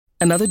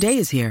Another day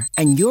is here,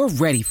 and you're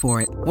ready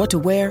for it. What to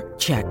wear?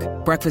 Check.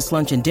 Breakfast,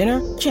 lunch, and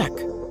dinner? Check.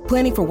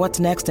 Planning for what's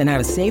next and how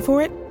to save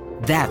for it?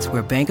 That's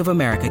where Bank of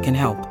America can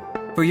help.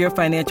 For your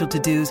financial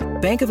to-dos,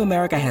 Bank of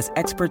America has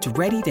experts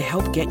ready to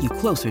help get you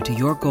closer to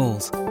your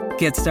goals.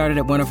 Get started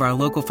at one of our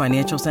local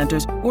financial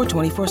centers or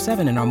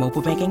 24/7 in our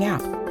mobile banking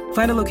app.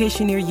 Find a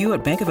location near you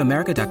at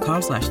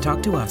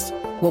bankofamerica.com/talktous.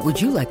 What would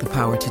you like the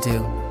power to do?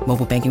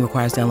 Mobile banking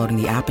requires downloading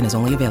the app and is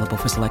only available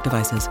for select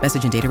devices.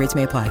 Message and data rates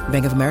may apply.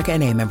 Bank of America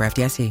N.A., member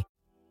FDIC.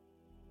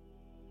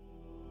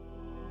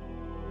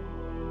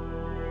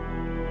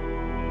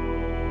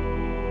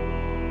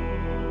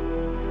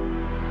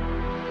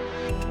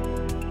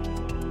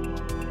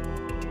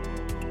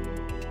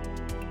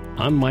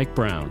 I'm Mike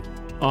Brown,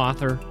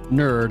 author,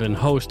 nerd, and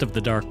host of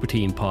the Dark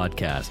Poutine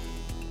podcast.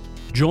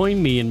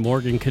 Join me and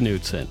Morgan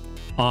Knudsen,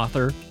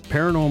 author,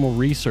 paranormal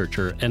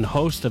researcher, and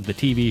host of the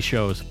TV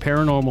shows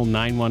Paranormal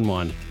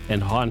 911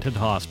 and Haunted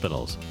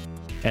Hospitals,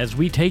 as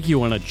we take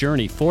you on a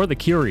journey for the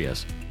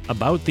curious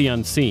about the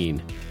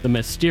unseen, the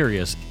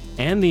mysterious,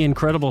 and the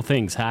incredible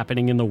things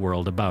happening in the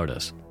world about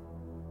us.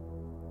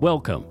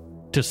 Welcome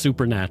to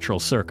Supernatural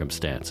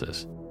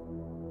Circumstances.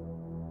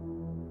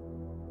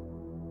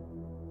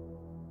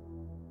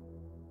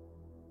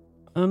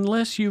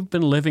 Unless you've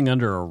been living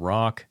under a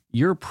rock,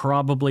 you're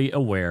probably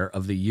aware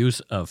of the use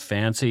of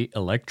fancy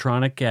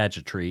electronic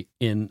gadgetry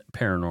in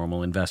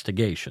paranormal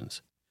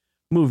investigations.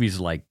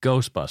 Movies like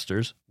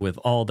Ghostbusters, with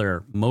all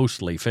their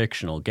mostly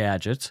fictional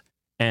gadgets,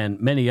 and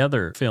many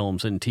other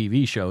films and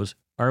TV shows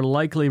are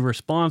likely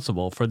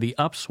responsible for the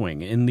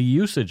upswing in the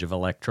usage of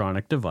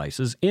electronic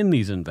devices in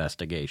these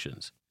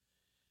investigations.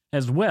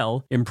 As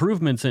well,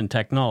 improvements in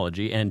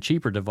technology and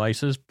cheaper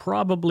devices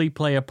probably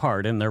play a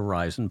part in their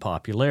rise in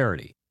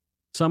popularity.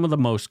 Some of the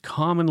most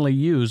commonly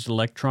used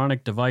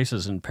electronic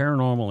devices in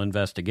paranormal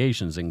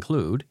investigations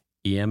include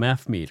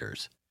EMF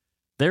meters.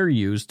 They're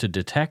used to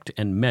detect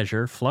and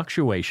measure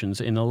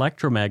fluctuations in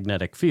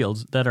electromagnetic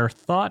fields that are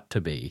thought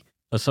to be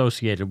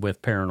associated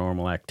with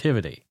paranormal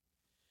activity.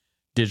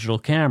 Digital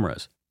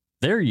cameras.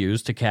 They're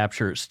used to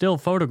capture still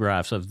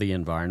photographs of the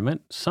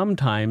environment.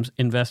 Sometimes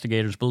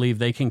investigators believe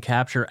they can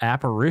capture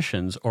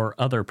apparitions or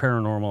other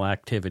paranormal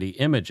activity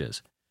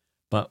images,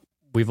 but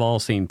we've all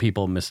seen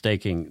people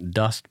mistaking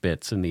dust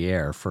bits in the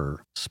air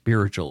for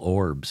spiritual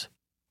orbs.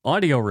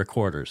 Audio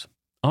recorders.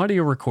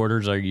 Audio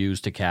recorders are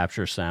used to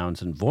capture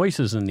sounds and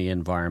voices in the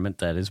environment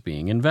that is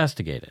being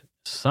investigated.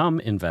 Some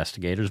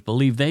investigators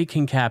believe they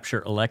can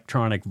capture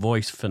electronic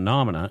voice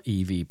phenomena,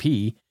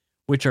 EVP,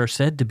 which are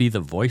said to be the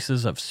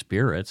voices of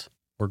spirits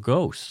or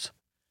ghosts.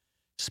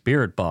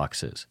 Spirit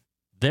boxes.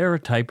 They're a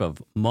type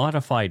of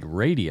modified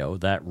radio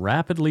that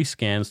rapidly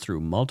scans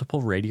through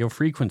multiple radio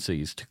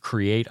frequencies to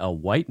create a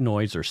white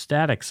noise or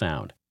static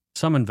sound.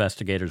 Some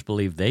investigators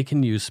believe they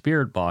can use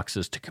spirit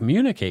boxes to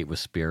communicate with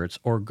spirits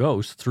or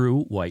ghosts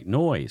through white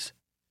noise.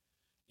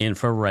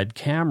 Infrared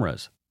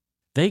cameras.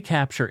 They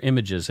capture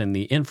images in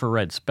the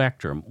infrared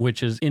spectrum,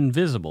 which is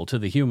invisible to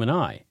the human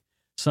eye.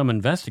 Some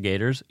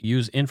investigators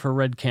use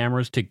infrared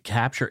cameras to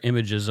capture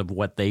images of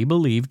what they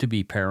believe to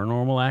be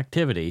paranormal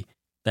activity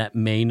that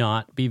may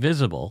not be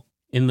visible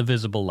in the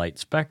visible light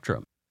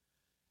spectrum.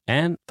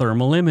 And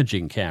thermal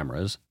imaging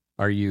cameras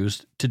are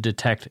used to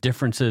detect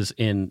differences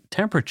in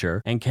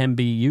temperature and can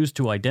be used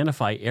to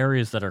identify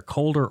areas that are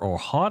colder or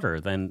hotter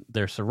than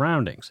their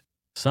surroundings.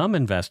 Some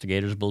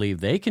investigators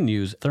believe they can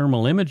use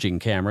thermal imaging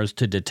cameras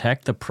to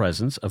detect the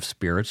presence of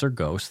spirits or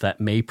ghosts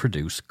that may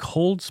produce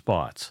cold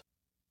spots.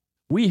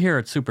 We here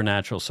at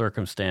Supernatural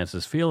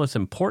Circumstances feel it's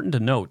important to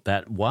note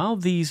that while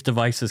these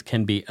devices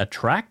can be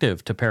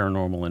attractive to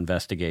paranormal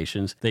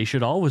investigations, they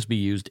should always be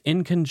used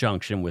in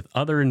conjunction with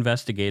other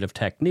investigative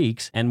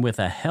techniques and with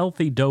a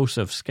healthy dose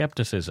of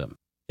skepticism.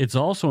 It's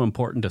also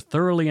important to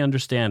thoroughly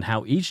understand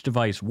how each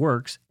device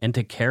works and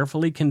to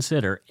carefully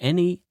consider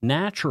any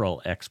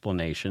natural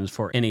explanations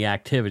for any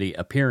activity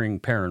appearing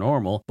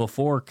paranormal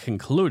before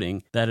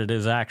concluding that it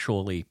is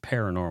actually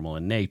paranormal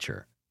in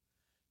nature.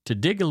 To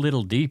dig a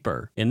little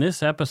deeper, in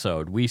this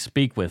episode we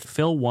speak with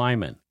Phil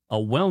Wyman, a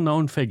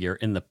well-known figure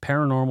in the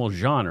paranormal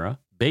genre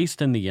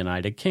based in the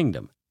United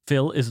Kingdom.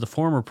 Phil is the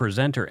former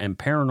presenter and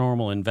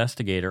paranormal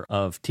investigator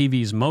of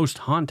TV's Most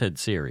Haunted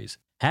series.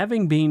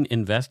 Having been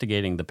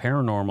investigating the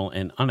paranormal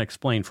and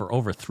unexplained for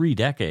over 3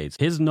 decades,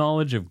 his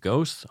knowledge of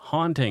ghosts,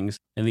 hauntings,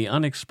 and the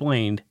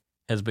unexplained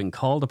has been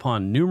called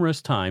upon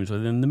numerous times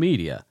within the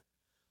media.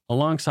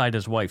 Alongside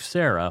his wife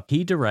Sarah,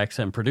 he directs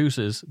and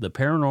produces the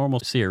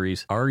paranormal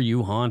series Are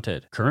You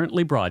Haunted,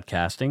 currently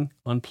broadcasting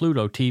on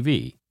Pluto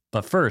TV.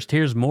 But first,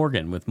 here's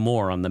Morgan with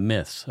more on the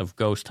myths of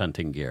ghost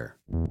hunting gear.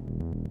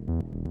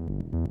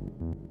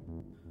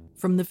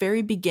 From the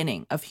very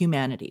beginning of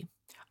humanity,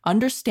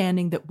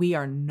 understanding that we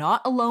are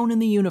not alone in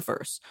the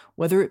universe,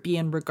 whether it be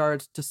in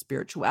regards to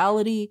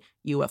spirituality,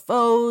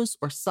 UFOs,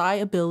 or psi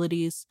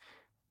abilities,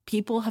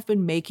 people have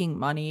been making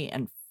money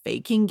and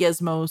faking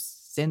gizmos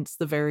since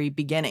the very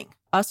beginning.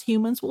 Us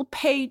humans will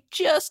pay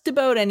just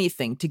about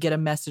anything to get a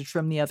message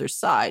from the other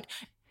side,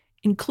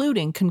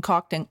 including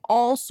concocting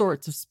all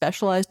sorts of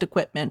specialized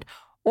equipment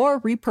or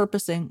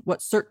repurposing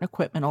what certain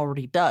equipment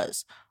already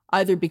does,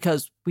 either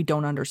because we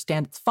don't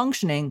understand its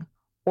functioning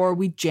or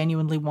we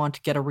genuinely want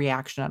to get a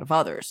reaction out of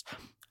others.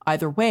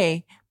 Either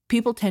way,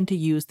 people tend to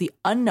use the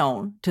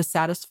unknown to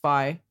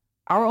satisfy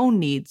our own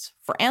needs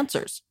for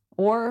answers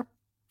or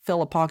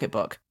fill a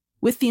pocketbook.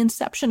 With the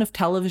inception of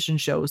television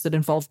shows that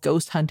involve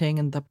ghost hunting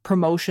and the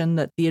promotion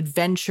that the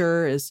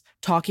adventure is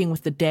talking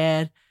with the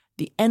dead,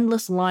 the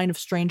endless line of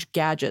strange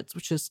gadgets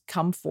which has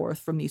come forth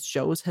from these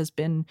shows has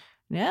been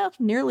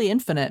nearly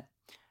infinite.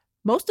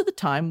 Most of the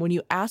time, when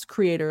you ask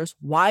creators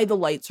why the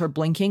lights are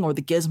blinking or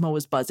the gizmo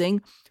is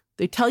buzzing,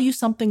 they tell you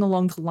something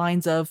along the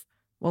lines of,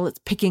 well, it's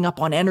picking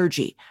up on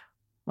energy.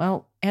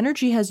 Well,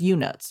 energy has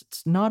units.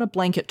 It's not a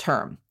blanket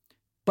term,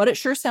 but it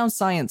sure sounds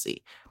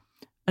sciencey.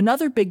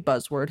 Another big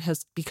buzzword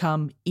has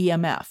become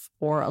EMF,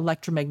 or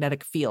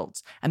electromagnetic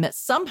fields, and that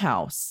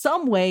somehow,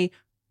 some way,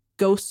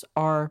 ghosts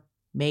are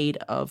made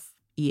of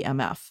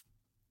EMF.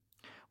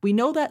 We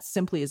know that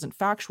simply isn't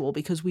factual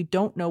because we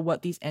don't know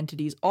what these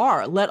entities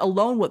are, let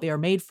alone what they are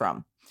made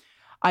from.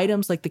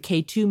 Items like the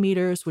K2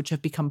 meters, which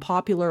have become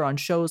popular on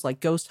shows like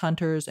Ghost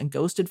Hunters and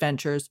Ghost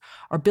Adventures,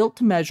 are built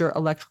to measure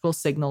electrical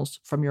signals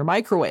from your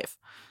microwave,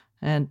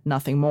 and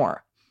nothing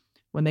more.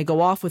 When they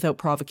go off without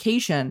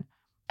provocation,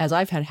 as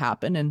I've had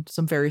happen in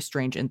some very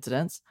strange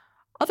incidents,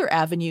 other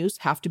avenues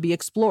have to be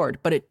explored,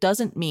 but it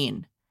doesn't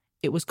mean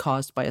it was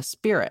caused by a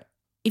spirit.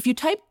 If you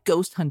type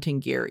ghost hunting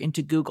gear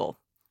into Google,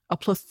 a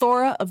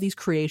plethora of these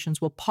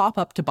creations will pop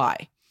up to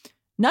buy.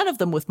 None of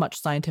them with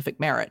much scientific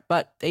merit,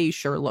 but they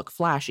sure look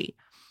flashy.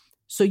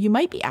 So you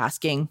might be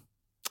asking,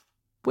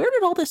 where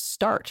did all this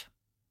start?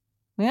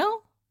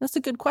 Well, that's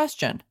a good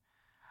question.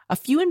 A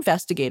few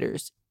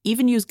investigators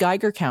even use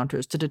Geiger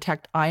counters to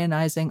detect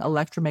ionizing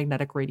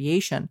electromagnetic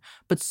radiation,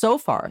 but so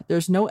far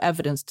there's no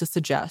evidence to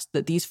suggest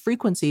that these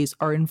frequencies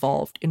are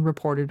involved in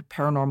reported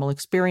paranormal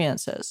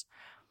experiences.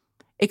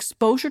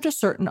 Exposure to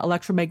certain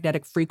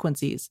electromagnetic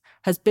frequencies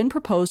has been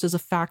proposed as a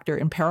factor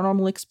in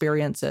paranormal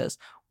experiences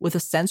with a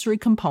sensory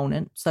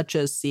component, such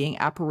as seeing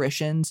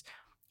apparitions,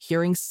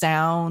 hearing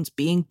sounds,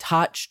 being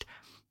touched.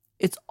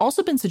 It's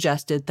also been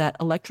suggested that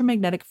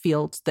electromagnetic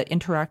fields that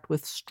interact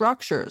with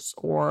structures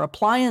or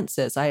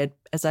appliances,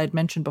 as I had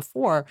mentioned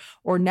before,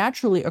 or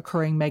naturally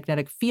occurring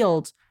magnetic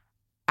fields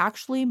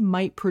actually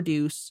might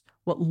produce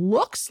what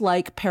looks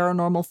like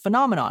paranormal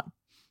phenomenon,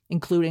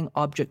 including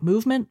object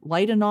movement,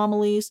 light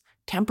anomalies,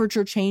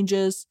 temperature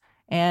changes,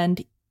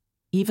 and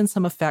even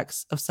some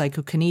effects of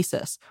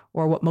psychokinesis,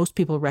 or what most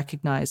people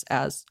recognize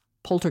as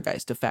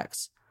poltergeist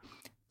effects.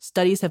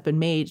 Studies have been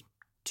made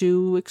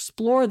to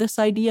explore this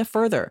idea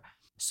further.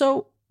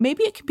 So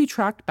maybe it can be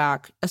tracked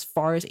back as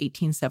far as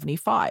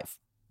 1875,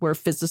 where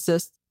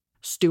physicists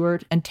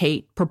Stewart and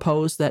Tate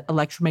proposed that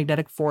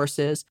electromagnetic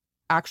forces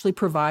actually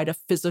provide a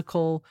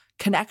physical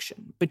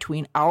connection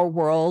between our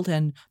world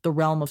and the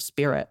realm of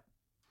spirit.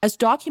 As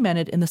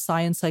documented in the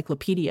Science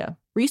Encyclopedia,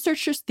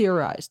 researchers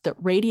theorized that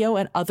radio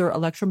and other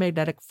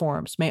electromagnetic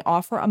forms may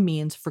offer a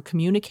means for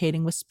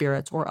communicating with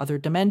spirits or other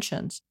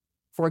dimensions.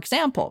 For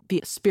example,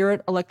 the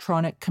Spirit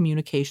Electronic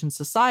Communication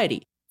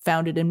Society,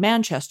 founded in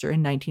Manchester in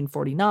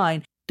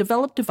 1949,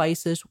 developed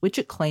devices which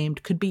it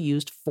claimed could be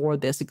used for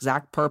this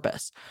exact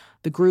purpose.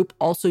 The group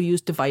also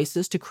used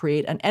devices to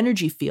create an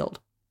energy field,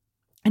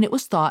 and it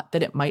was thought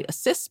that it might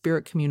assist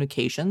spirit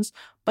communications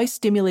by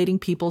stimulating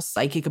people's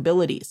psychic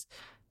abilities.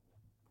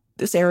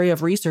 This area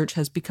of research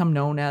has become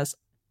known as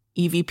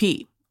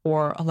EVP,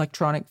 or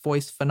electronic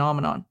voice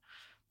phenomenon.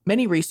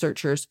 Many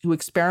researchers who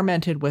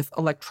experimented with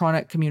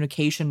electronic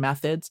communication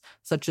methods,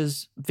 such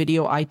as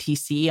video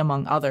ITC,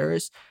 among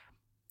others,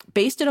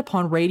 based it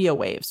upon radio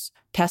waves,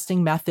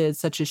 testing methods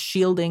such as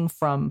shielding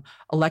from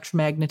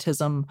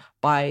electromagnetism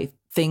by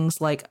things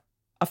like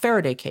a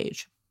Faraday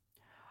cage.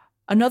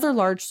 Another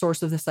large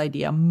source of this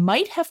idea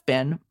might have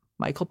been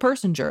Michael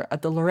Persinger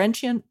at the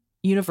Laurentian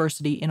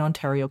University in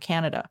Ontario,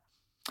 Canada.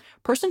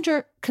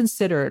 Persinger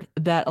considered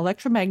that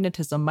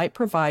electromagnetism might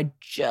provide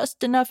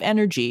just enough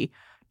energy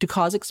to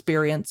cause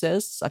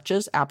experiences such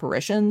as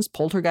apparitions,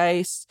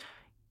 poltergeists,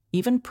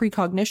 even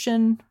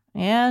precognition,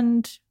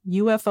 and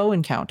UFO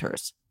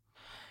encounters.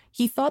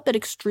 He thought that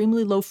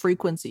extremely low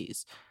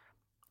frequencies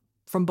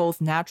from both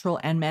natural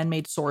and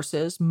man-made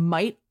sources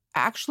might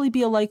actually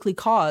be a likely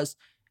cause,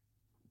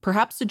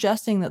 perhaps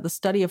suggesting that the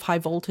study of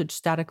high-voltage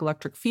static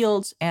electric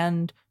fields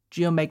and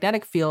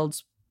geomagnetic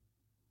fields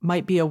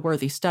might be a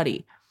worthy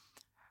study.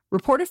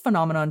 Reported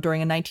phenomenon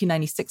during a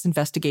 1996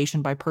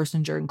 investigation by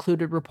Persinger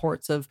included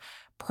reports of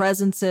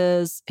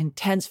presences,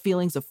 intense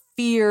feelings of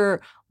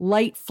fear,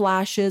 light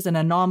flashes, and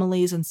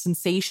anomalies and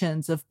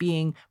sensations of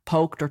being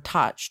poked or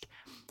touched.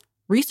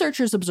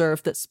 Researchers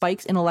observed that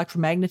spikes in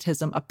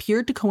electromagnetism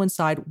appeared to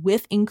coincide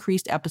with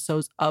increased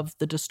episodes of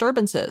the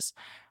disturbances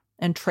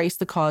and traced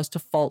the cause to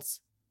faults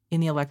in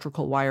the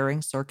electrical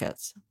wiring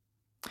circuits.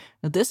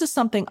 Now, this is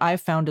something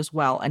I've found as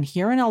well, and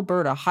here in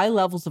Alberta, high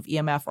levels of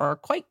EMF are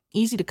quite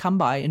easy to come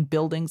by in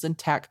buildings and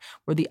tech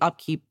where the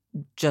upkeep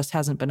just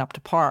hasn't been up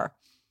to par.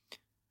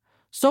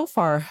 So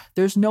far,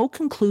 there's no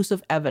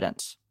conclusive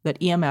evidence that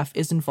EMF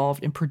is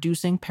involved in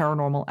producing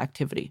paranormal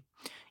activity.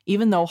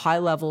 even though high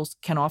levels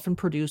can often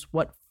produce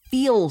what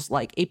feels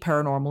like a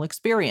paranormal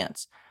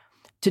experience.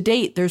 To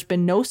date, there's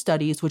been no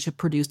studies which have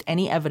produced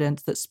any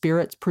evidence that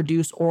spirits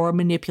produce or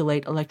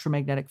manipulate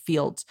electromagnetic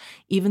fields,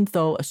 even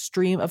though a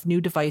stream of new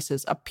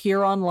devices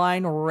appear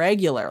online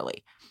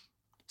regularly,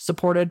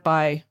 supported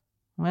by,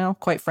 well,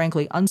 quite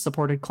frankly,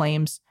 unsupported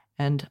claims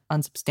and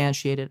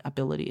unsubstantiated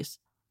abilities.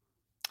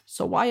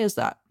 So why is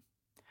that?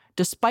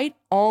 Despite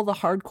all the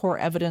hardcore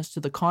evidence to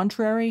the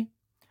contrary,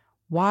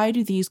 why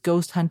do these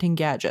ghost hunting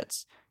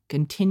gadgets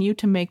continue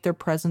to make their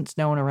presence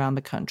known around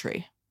the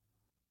country?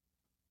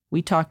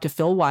 We talked to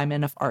Phil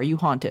Wyman of Are You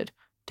Haunted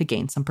to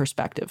gain some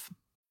perspective.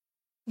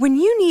 When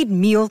you need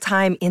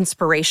mealtime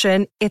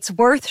inspiration, it's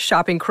worth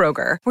shopping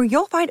Kroger, where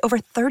you'll find over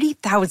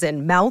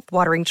 30,000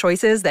 mouth-watering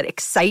choices that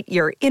excite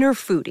your inner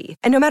foodie.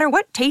 And no matter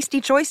what tasty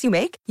choice you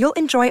make, you'll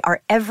enjoy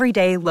our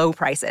everyday low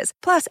prices,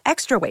 plus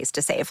extra ways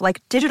to save,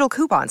 like digital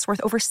coupons worth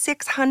over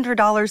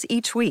 $600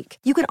 each week.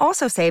 You can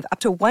also save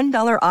up to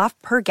 $1 off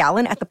per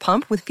gallon at the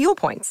pump with fuel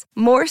points.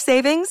 More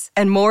savings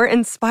and more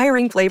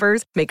inspiring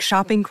flavors make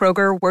shopping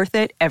Kroger worth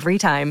it every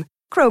time.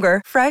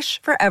 Kroger,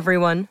 fresh for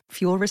everyone.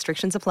 Fuel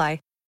restrictions apply.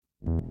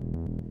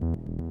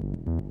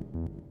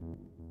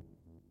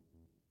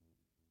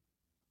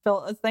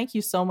 Phil, thank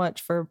you so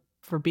much for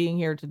being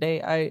here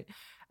today.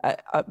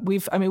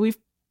 We've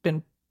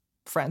been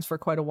friends for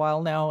quite a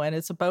while now, and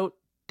it's about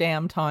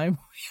damn time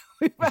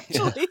we've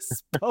actually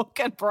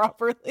spoken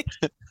properly.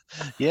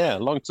 Yeah,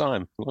 long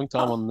time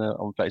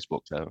on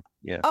Facebook. So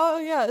yeah. Oh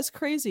yeah, it's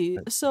crazy.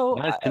 So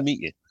nice to meet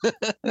you.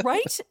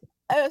 Right?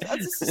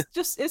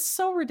 It's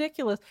so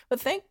ridiculous. But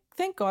thank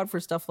God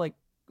for stuff like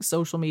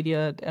social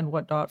media and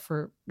whatnot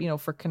for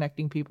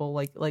connecting people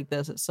like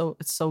this. It's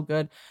so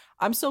good.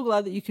 I'm so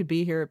glad that you could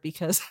be here,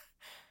 because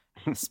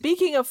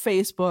speaking of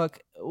Facebook,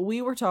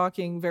 we were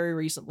talking very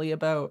recently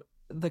about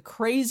the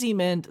crazy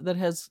mint that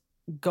has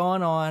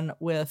gone on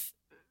with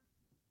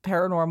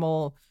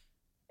paranormal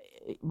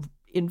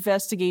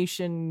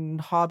investigation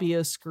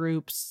hobbyist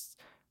groups,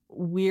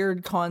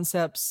 weird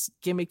concepts,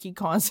 gimmicky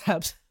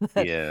concepts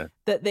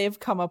that they've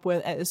come up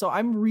with. So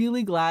I'm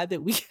really glad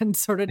that we can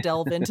sort of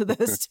delve into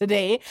this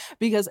today,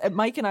 because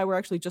Mike and I were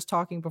actually just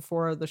talking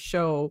before the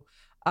show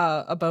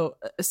about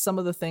some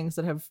of the things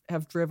that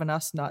have driven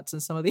us nuts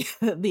and some of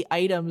the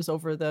items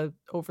over the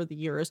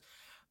years.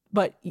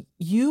 But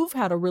you've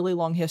had a really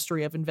long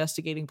history of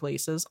investigating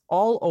places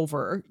all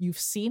over. You've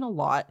seen a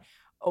lot.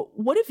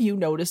 What have you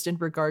noticed in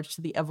regards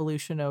to the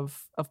evolution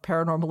of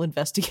paranormal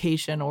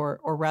investigation, or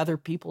rather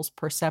people's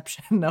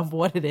perception of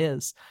what it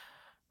is?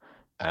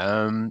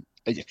 The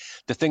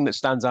thing that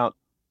stands out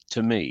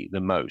to me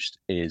the most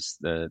is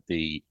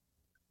the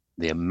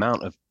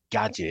amount of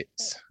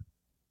gadgets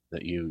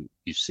that you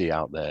see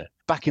out there.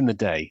 Back in the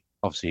day,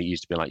 obviously, it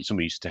used to be like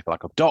somebody used to take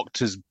like a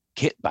doctor's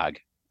kit bag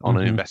on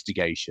an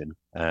investigation.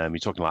 You're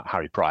talking like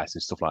Harry Price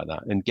and stuff like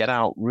that, and get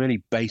out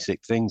really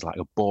basic things like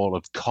a ball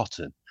of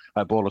cotton,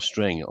 a ball of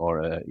string,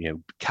 or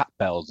cat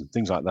bells and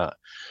things like that,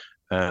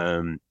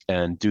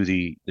 and do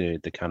the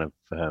kind of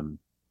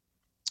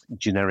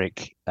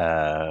generic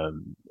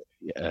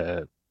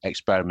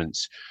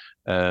experiments,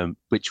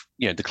 which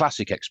the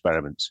classic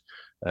experiments.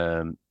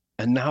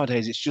 And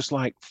nowadays it's just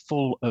like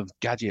full of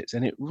gadgets,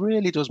 and it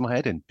really does my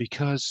head in,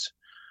 because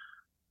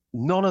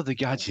none of the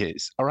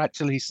gadgets are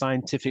actually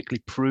scientifically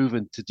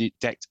proven to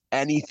detect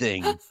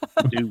anything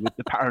to do with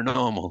the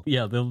paranormal.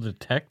 Yeah, they'll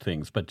detect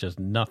things, but just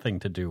nothing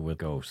to do with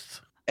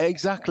ghosts.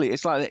 Exactly.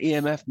 It's like the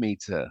EMF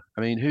meter.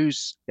 I mean,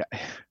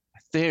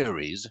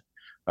 theories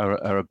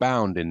are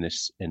abound in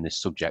this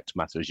subject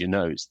matter. As you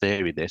know, it's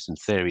theory this and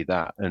theory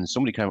that. And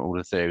somebody came up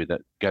with a theory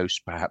that ghosts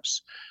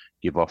perhaps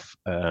give off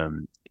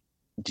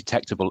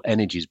detectable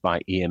energies by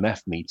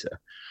EMF meter.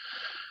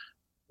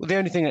 Well, the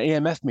only thing that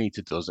EMF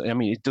meter does, I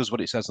mean, it does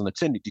what it says on the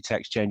tin. It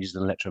detects changes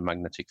in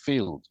electromagnetic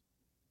field.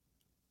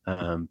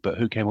 But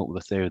who came up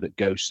with the theory that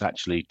ghosts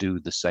actually do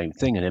the same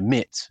thing and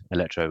emit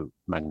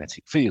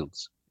electromagnetic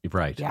fields?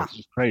 Right. Yeah.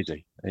 It's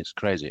crazy. It's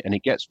crazy. And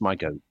it gets my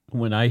goat.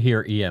 When I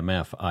hear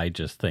EMF, I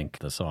just think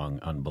the song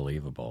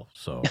Unbelievable.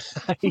 So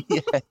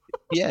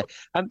yeah.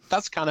 And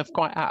that's kind of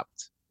quite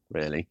apt,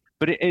 really.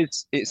 But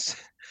it's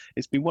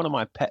been one of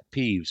my pet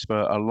peeves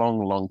for a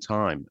long, long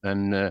time.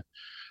 And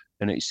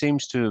it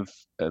seems to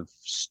have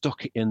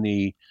stuck in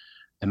the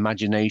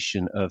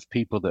imagination of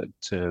people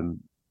that,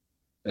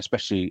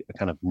 especially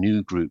kind of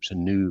new groups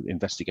and new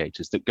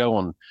investigators that go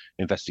on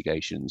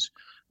investigations,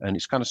 and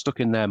it's kind of stuck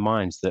in their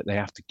minds that they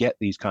have to get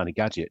these kind of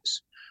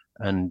gadgets.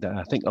 And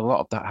I think a lot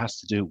of that has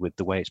to do with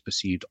the way it's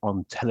perceived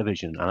on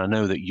television. And I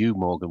know that you,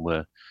 Morgan,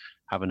 were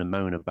having a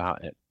moan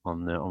about it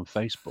on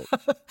Facebook.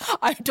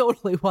 I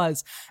totally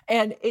was,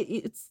 and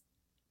it's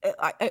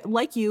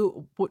like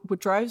you. What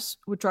drives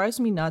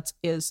me nuts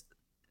is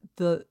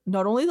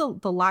not only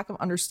the lack of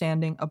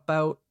understanding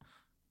about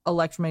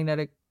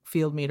electromagnetic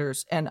field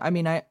meters. And I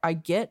mean, I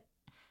get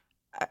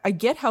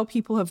how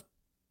people have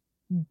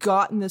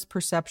gotten this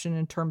perception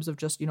in terms of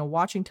just,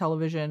 watching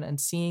television and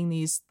seeing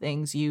these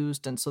things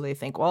used. And so they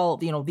think, well,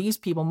 these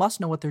people must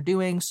know what they're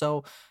doing.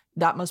 So,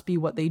 that must be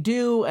what they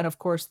do. And of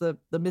course, the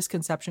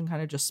misconception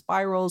kind of just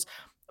spirals.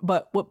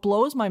 But what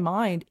blows my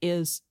mind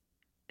is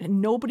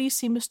nobody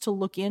seems to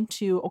look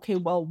into, okay,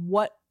 well,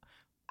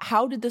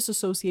 how did this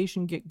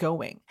association get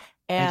going?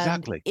 And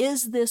Exactly.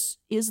 is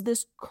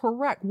this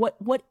correct?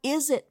 What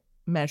is it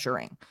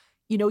measuring?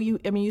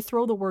 You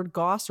throw the word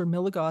Gauss or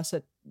milligauss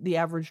at the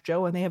average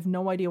Joe and they have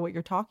no idea what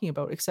you're talking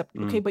about, except,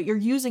 okay, but you're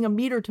using a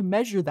meter to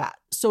measure that.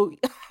 So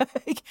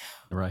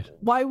right.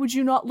 Why would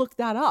you not look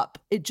that up?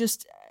 It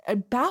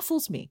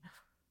baffles me.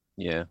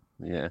 Yeah.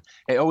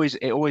 It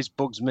always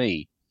bugs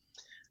me,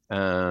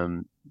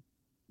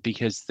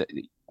 because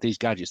these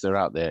gadgets, they're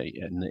out there,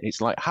 and it's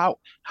like, how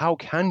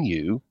can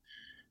you?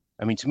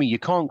 I mean, to me, you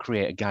can't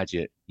create a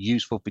gadget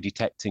useful for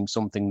detecting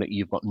something that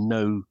you've got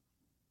no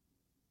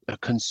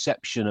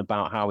conception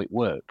about how it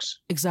works.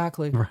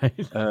 Exactly.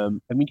 Right. I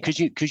mean,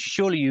 because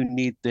surely you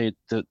need the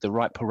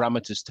right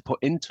parameters to put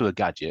into a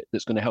gadget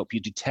that's going to help you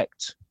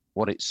detect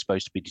what it's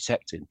supposed to be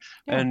detecting.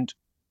 Yeah. And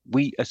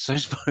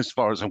as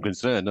far as I'm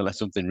concerned, unless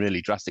something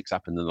really drastic's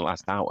happened in the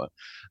last hour,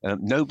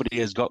 nobody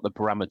has got the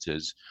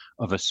parameters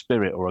of a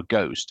spirit or a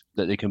ghost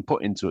that they can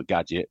put into a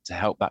gadget to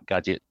help that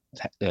gadget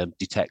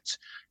detect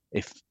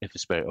if a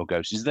spirit or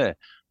ghost is there.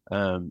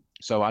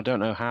 So I don't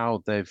know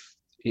how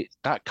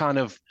that kind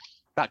of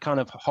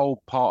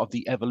whole part of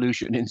the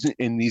evolution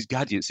in these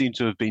gadgets seem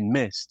to have been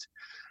missed.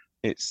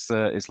 It's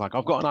like,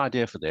 I've got an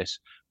idea for this,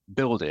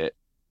 build it,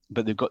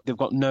 but they've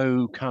got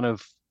no kind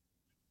of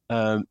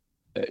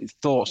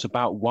thoughts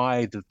about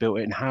why they've built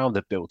it and how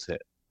they've built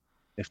it,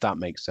 if that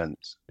makes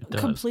sense.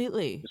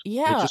 Completely.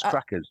 Yeah. It's just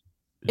crackers.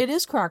 It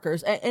is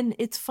crackers. And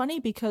it's funny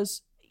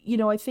because,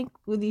 I think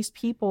with these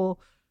people,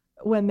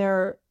 when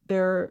they're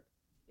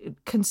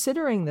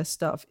considering this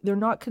stuff, they're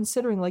not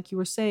considering, like you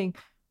were saying,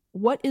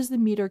 what is the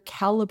meter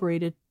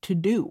calibrated to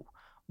do?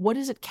 What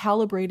is it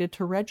calibrated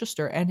to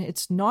register? And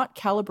it's not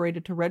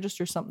calibrated to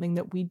register something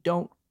that we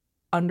don't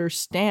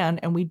understand,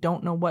 and we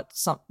don't know what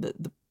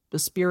the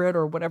spirit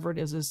or whatever it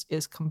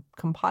is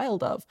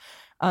compiled of.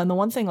 And the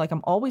one thing, like,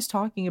 I'm always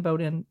talking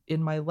about in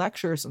my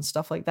lectures and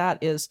stuff like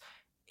that is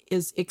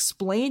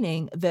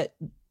explaining that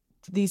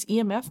these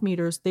EMF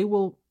meters, they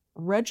will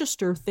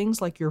register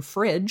things like your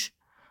fridge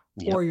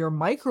or your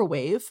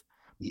microwave.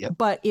 Yep.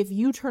 But if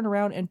you turn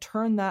around and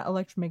turn that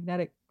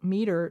electromagnetic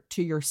meter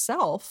to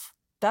yourself,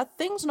 that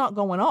thing's not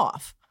going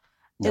off.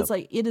 Nope. It's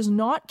like, it is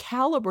not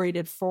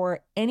calibrated for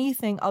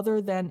anything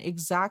other than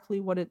exactly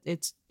what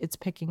it's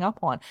picking up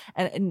on.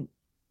 And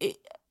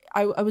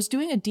I was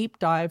doing a deep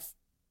dive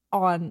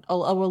on a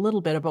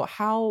little bit about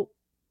how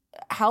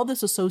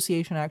this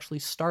association actually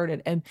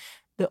started. And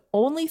the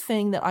only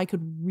thing that I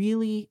could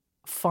really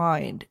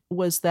find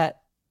was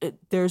that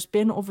there's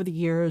been over the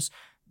years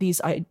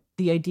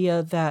the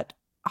idea that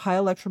high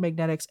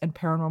electromagnetics and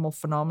paranormal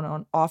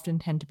phenomenon often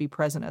tend to be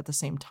present at the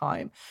same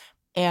time.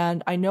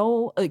 And I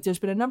know, like, there's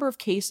been a number of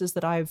cases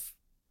that I've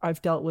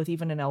dealt with,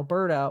 even in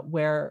Alberta,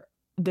 where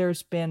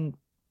there's been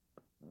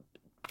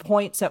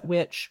points at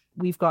which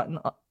we've gotten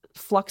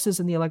fluxes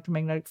in the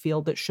electromagnetic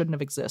field that shouldn't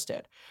have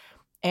existed,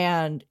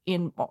 and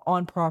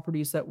on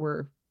properties that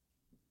were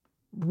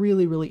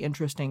really, really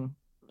interesting,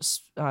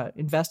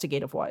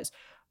 investigative wise.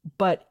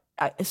 But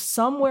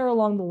somewhere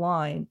along the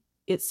line,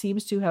 it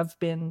seems to have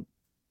been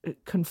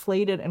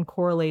conflated and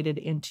correlated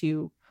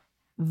into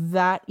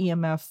that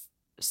EMF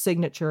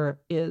signature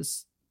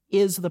is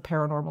the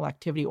paranormal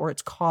activity, or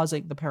it's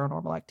causing the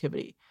paranormal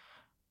activity.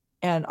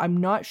 And I'm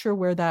not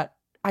sure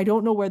I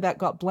don't know where that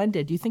got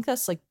blended. Do you think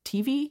that's like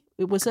TV?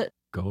 Was it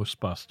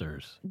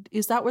Ghostbusters?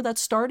 Is that where that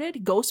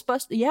started?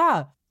 Ghostbusters?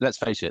 Yeah. Let's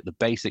face it, the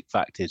basic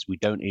fact is we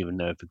don't even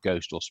know if a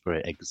ghost or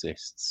spirit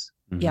exists.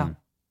 Mm-hmm. Yeah.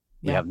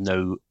 We have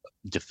no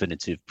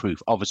definitive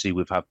proof. Obviously,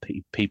 we've had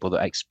people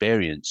that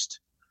experienced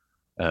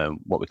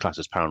what we class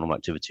as paranormal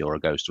activity or a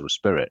ghost or a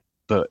spirit,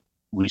 but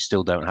we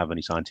still don't have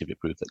any scientific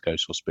proof that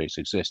ghosts or spirits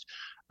exist.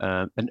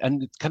 And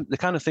the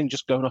kind of thing,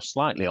 just going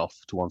slightly off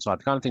to one side,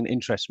 the kind of thing that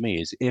interests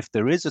me is if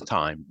there is a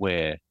time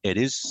where it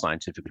is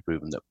scientifically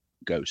proven that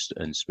ghosts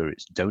and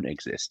spirits don't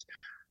exist,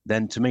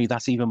 then to me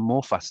that's even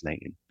more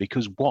fascinating,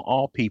 because what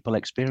are people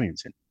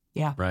experiencing?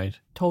 Yeah, right.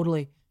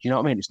 Totally. You know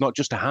what I mean? It's not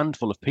just a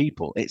handful of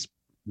people. It's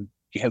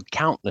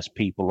countless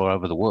people all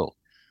over the world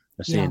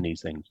are seeing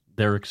these things.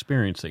 They're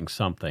experiencing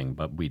something,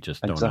 but we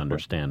just don't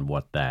understand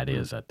what that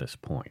is at this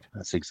point.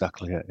 That's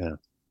exactly it. Yeah.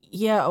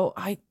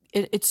 Yeah.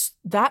 It's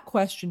that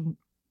question.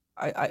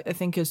 I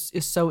think is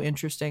so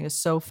interesting, is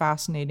so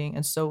fascinating,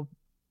 and so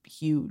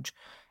huge.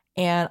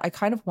 And I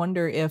kind of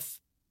wonder if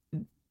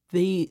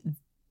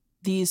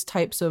these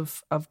types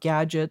of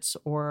gadgets,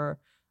 or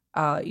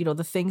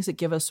the things that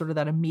give us sort of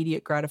that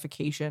immediate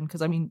gratification,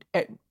 because I mean,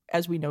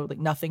 as we know, like,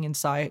 nothing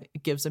inside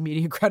gives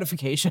immediate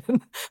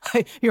gratification.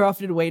 You're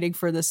often waiting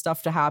for this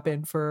stuff to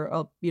happen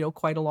for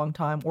quite a long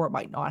time, or it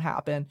might not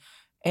happen.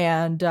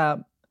 And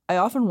I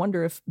often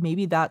wonder if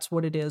maybe that's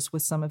what it is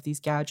with some of these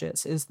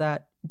gadgets, is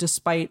that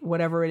despite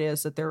whatever it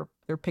is that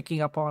they're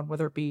picking up on,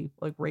 whether it be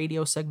like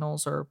radio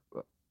signals or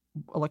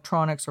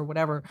electronics or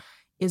whatever,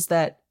 is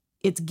that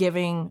it's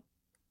giving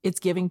it's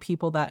giving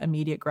people that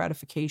immediate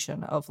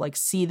gratification of like,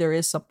 see, there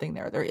is something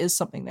there. There is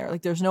something there.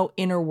 Like there's no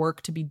inner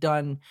work to be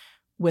done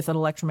with an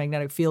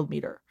electromagnetic field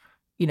meter.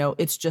 You know,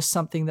 it's just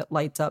something that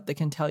lights up that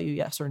can tell you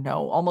yes or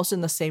no, almost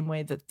in the same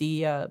way that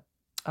the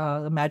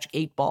Magic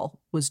 8 Ball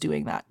was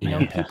doing that. You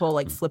know, people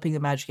like flipping the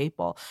Magic 8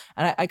 Ball.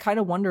 And I kind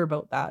of wonder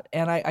about that.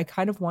 And I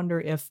kind of wonder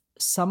if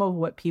some of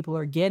what people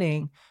are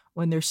getting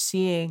when they're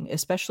seeing,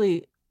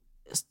 especially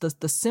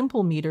the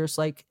simple meters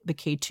like the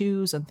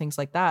K2s and things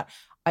like that,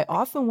 I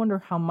often wonder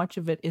how much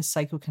of it is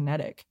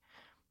psychokinetic.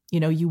 You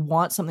know, you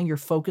want something, you're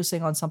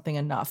focusing on something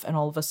enough, and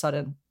all of a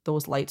sudden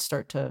those lights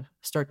start to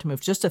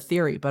move. Just a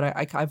theory,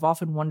 but I've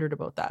often wondered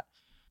about that.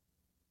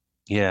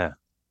 Yeah.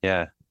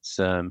 It's,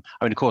 I mean,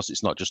 of course,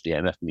 it's not just the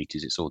EMF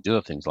meters; it's all the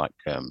other things like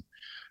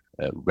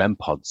REM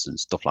pods and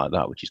stuff like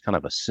that, which is kind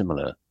of a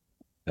similar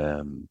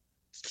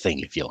thing,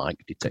 if you like.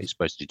 It's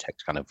supposed to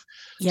detect kind of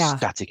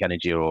static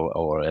energy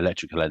or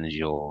electrical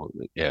energy or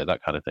that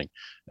kind of thing.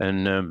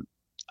 And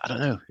I don't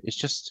know. It's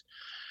just,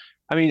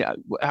 I mean,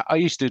 I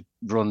used to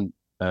run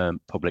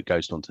public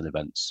ghost hunting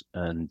events,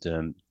 and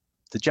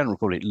the general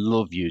public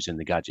love using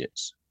the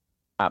gadgets.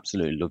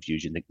 Absolutely love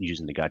using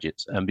the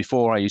gadgets. And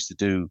before we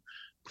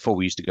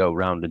used to go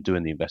around and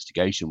doing the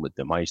investigation with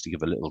them, I used to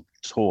give a little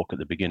talk at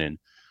the beginning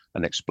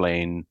and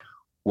explain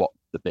what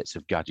the bits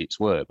of gadgets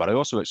were. But I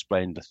also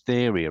explained the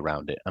theory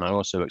around it, and I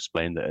also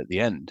explained that at the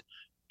end,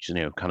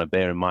 kind of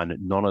bear in mind that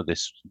none of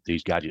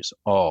these gadgets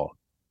are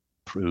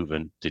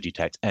proven to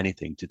detect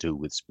anything to do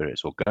with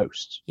spirits or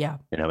ghosts. Yeah.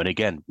 And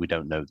again, we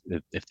don't know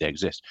if they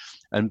exist.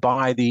 And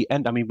by the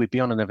end, I mean, we'd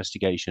be on an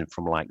investigation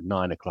from like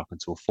 9 o'clock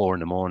until 4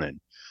 a.m.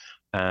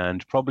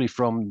 And probably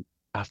from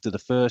after the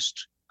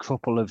first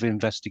couple of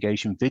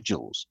investigation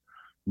vigils,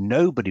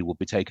 nobody will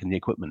be taking the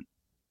equipment.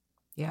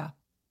 Yeah.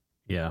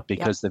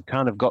 Because they've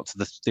kind of got to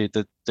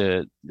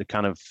the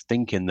kind of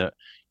thinking that,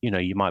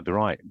 you might be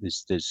right.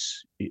 It's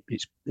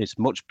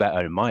much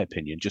better, in my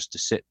opinion, just to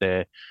sit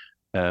there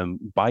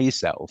by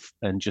yourself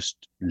and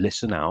just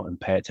listen out and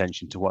pay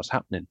attention to what's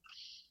happening.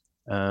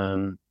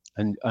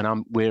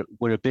 We're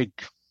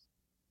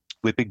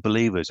big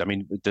believers. I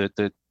mean,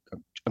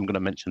 I'm going to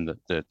mention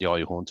the Are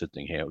You Haunted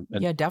thing here.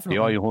 And yeah, definitely.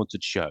 The Are You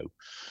Haunted show.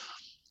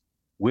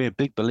 We're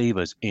big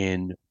believers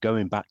in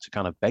going back to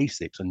kind of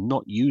basics and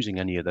not using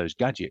any of those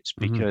gadgets,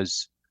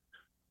 because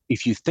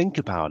if you think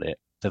about it,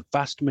 the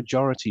vast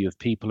majority of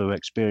people who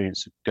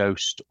experience a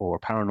ghost or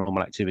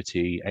paranormal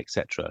activity,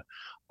 etc.,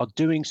 are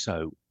doing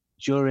so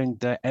during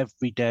their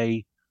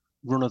everyday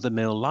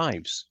run-of-the-mill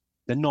lives.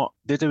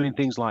 They're doing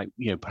things like,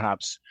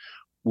 perhaps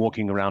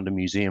walking around a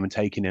museum and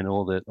taking in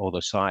all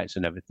the sights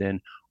and everything,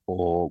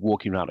 or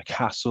walking around a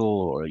castle,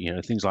 or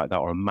things like that,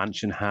 or a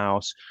mansion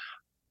house,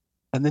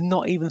 and they're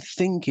not even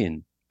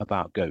thinking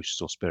about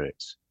ghosts or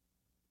spirits.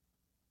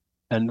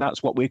 And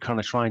that's what we're kind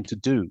of trying to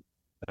do.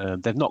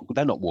 They're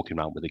not walking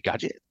around with a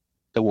gadget;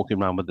 they're walking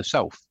around with the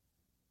self.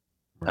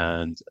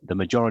 And the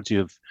majority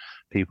of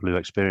people who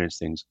experience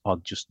things are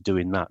just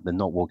doing that. They're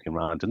not walking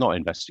around. They're not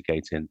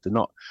investigating. They're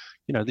not,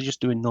 they're just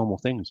doing normal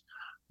things.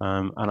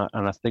 And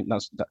I think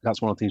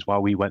that's one of the things why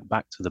we went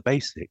back to the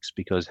basics,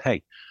 because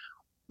hey,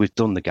 we've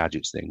done the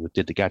gadgets thing. We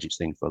did the gadgets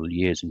thing for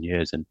years and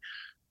years, and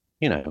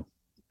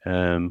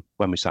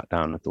when we sat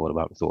down and thought,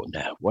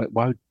 no,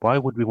 why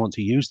would we want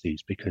to use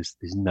these? Because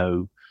there's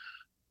no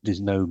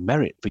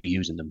merit for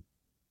using them.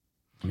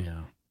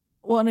 Yeah.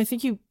 Well, and I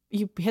think you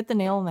hit the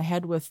nail on the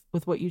head with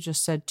what you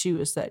just said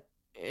too, is that,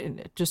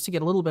 just to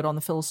get a little bit on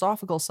the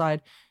philosophical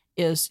side,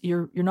 is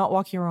you're not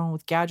walking around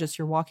with gadgets,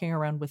 you're walking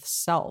around with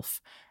self.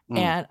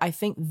 And I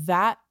think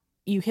that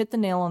you hit the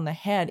nail on the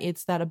head.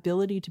 It's that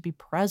ability to be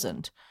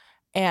present.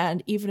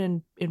 And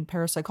even in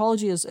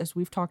parapsychology, as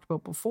we've talked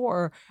about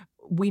before,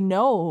 we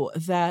know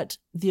that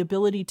the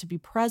ability to be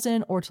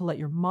present or to let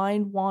your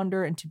mind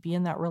wander and to be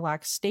in that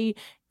relaxed state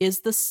is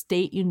the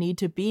state you need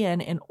to be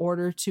in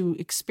order to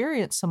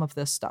experience some of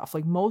this stuff.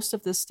 Like most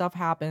of this stuff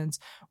happens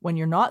when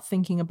you're not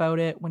thinking about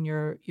it, when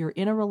you're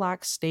in a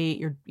relaxed state,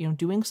 you're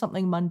doing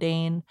something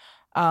mundane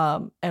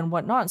and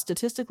whatnot. And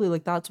statistically,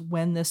 like that's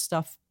when this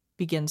stuff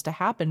begins to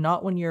happen,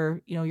 not when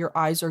your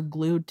eyes are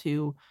glued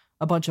to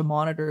a bunch of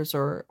monitors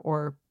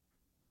or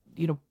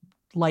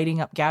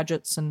lighting up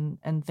gadgets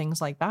and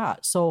things like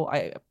that. So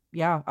I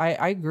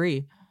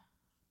agree.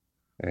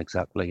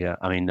 Exactly. Yeah.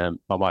 I mean,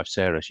 my wife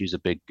Sarah, she's a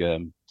big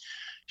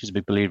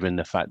believer in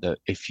the fact that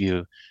if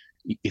you're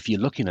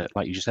looking at,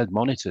 like you just said,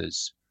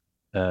 monitors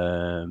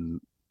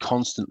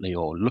constantly,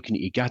 or looking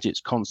at your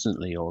gadgets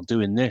constantly, or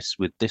doing this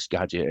with this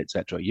gadget,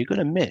 etc., you're going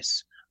to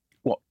miss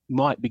what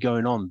might be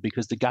going on,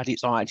 because the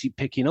gadgets aren't actually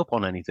picking up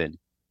on anything.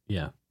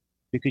 Yeah.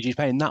 Because you're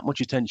paying that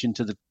much attention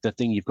to the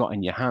thing you've got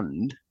in your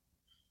hand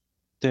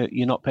that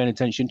you're not paying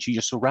attention to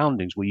your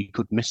surroundings, where you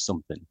could miss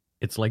something.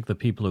 It's like the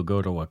people who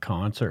go to a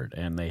concert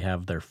and they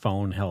have their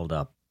phone held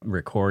up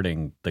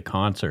recording the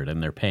concert,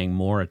 and they're paying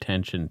more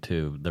attention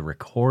to the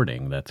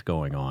recording that's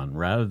going on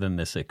rather than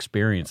this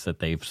experience that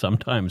they've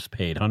sometimes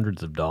paid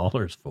hundreds of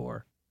dollars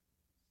for.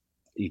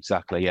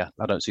 Exactly. Yeah.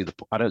 I don't see the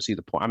point.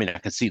 I mean, I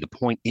can see the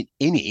point in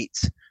it,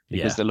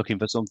 because they're looking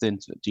for something,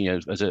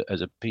 as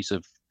a piece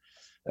of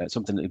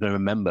something that they're going to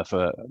remember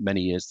for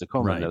many years to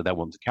come, Right. and they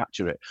want to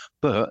capture it.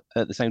 But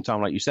at the same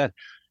time, like you said,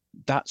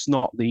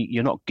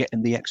 you're not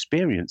getting the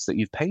experience that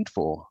you've paid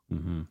for.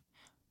 Mm-hmm.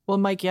 Well,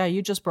 Mike, yeah,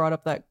 you just brought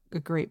up a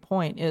great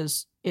point.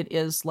 It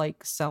is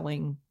like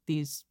selling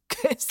these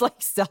it's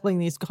like selling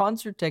these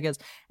concert tickets,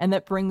 and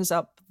that brings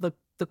up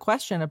the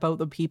question about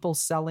the people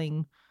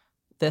selling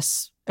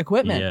this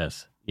equipment.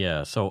 Yes.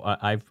 Yeah. So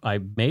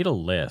I've made a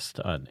list,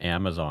 an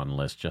Amazon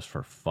list, just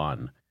for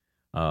fun,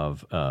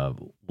 of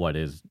what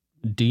is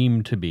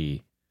deemed to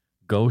be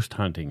ghost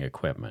hunting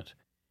equipment.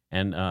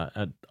 And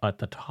at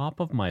the top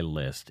of my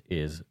list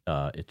is,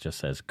 it just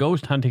says,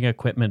 ghost hunting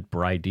equipment,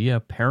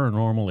 Bridea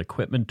paranormal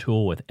equipment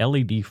tool with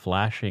LED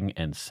flashing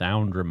and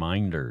sound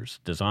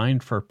reminders,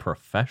 designed for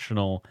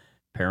professional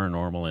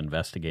paranormal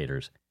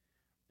investigators.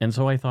 And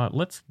so I thought,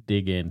 let's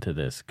dig into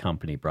this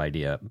company,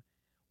 Bridea.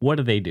 What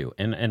do they do?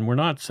 And we're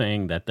not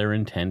saying that their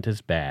intent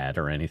is bad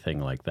or anything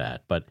like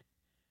that, but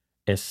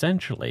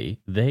essentially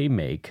they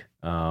make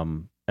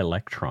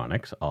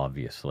electronics,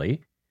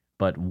 obviously.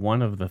 But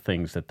one of the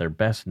things that they're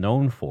best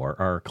known for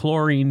are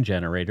chlorine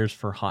generators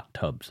for hot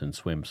tubs and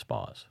swim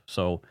spas.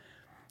 So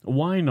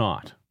why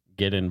not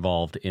get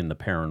involved in the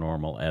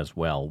paranormal as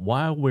well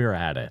while we're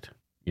at it?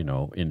 You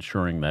know,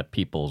 ensuring that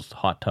people's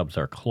hot tubs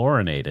are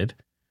chlorinated.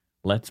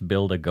 Let's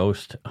build a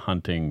ghost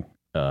hunting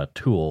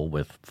tool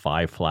with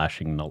 5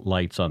 flashing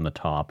lights on the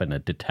top and a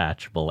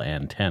detachable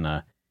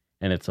antenna.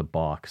 And it's a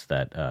box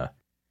that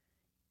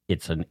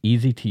it's an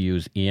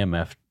easy-to-use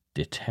EMF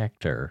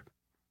detector.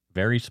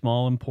 Very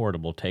small and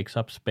portable, takes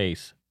up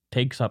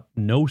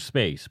no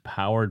space,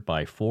 powered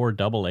by 4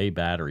 AA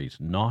batteries,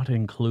 not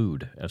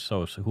include.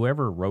 So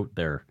whoever wrote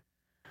their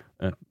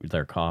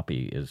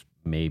copy is,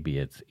 maybe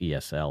it's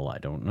ESL, I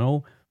don't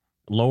know.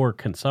 Lower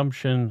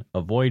consumption,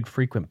 avoid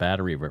frequent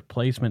battery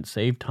replacement,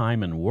 save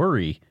time and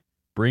worry,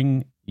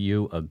 bring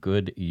you a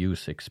good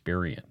use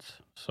experience.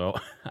 So,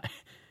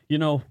 you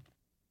know,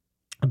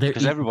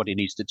 because everybody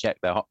needs to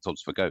check their hot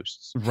tubs for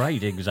ghosts.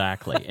 Right,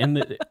 exactly.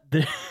 And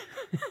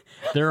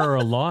there are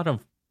a lot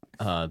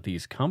of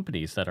these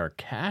companies that are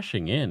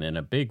cashing in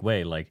a big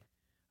way. Like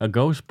a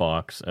ghost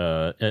box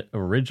it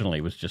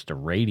originally was just a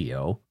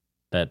radio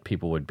that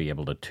people would be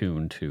able to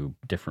tune to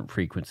different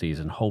frequencies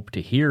and hope to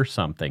hear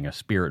something, a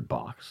spirit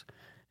box.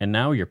 And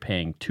now you're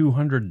paying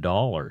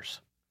 $200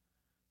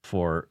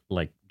 for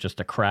like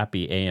just a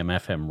crappy AM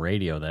FM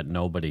radio that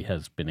nobody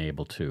has been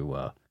able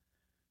to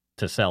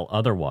sell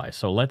otherwise.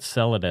 So let's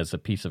sell it as a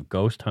piece of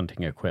ghost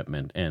hunting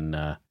equipment,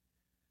 and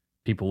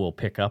people will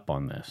pick up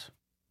on this.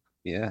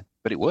 Yeah,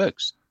 but it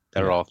works.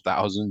 There are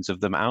thousands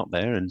of them out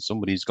there, and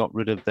somebody's got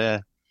rid of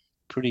their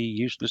pretty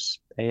useless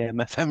AM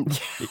FM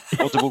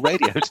portable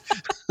radios.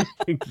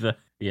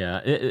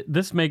 Yeah,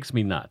 this makes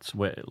me nuts.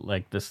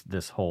 Like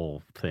this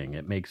whole thing,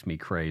 it makes me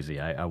crazy.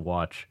 I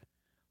watch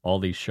all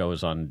these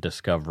shows on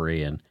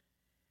Discovery, and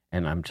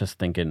I'm just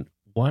thinking,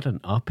 what an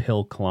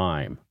uphill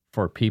climb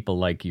for people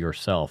like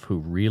yourself who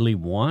really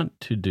want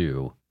to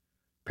do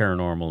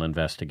paranormal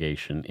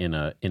investigation in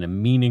a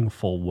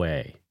meaningful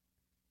way.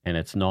 And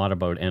it's not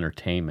about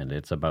entertainment.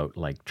 It's about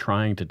like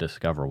trying to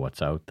discover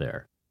what's out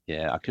there.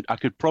 Yeah, I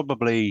could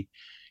probably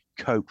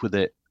cope with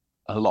it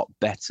a lot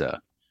better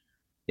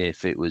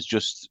if it was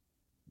just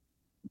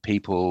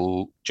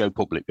people, Joe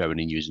Public,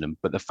 going and using them.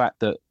 But the fact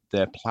that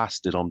they're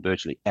plastered on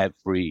virtually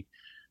every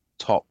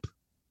top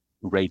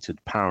rated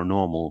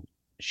paranormal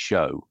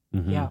show,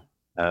 Mm-hmm. Yeah.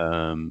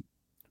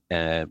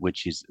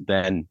 which is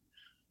then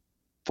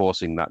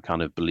forcing that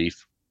kind of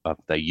belief of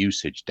their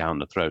usage down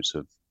the throats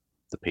of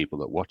the people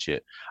that watch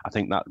it. I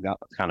think that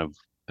kind of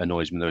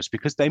annoys me the most,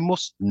 because they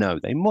must know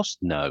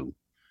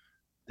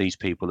these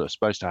people that are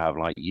supposed to have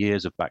like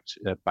years of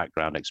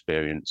background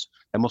experience.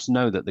 They must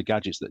know that the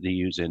gadgets that they're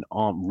using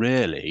aren't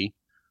really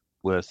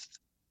worth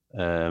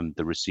the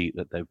receipt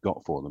that they've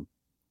got for them.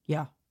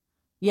 Yeah,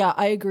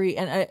 I agree.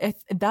 And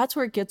that's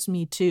where it gets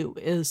me too,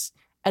 is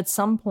at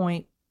some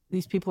point,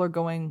 these people are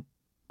going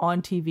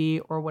on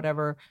TV or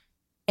whatever,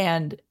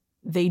 and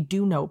they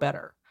do know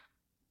better.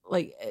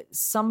 Like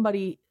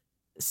somebody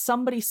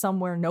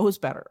somewhere knows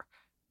better.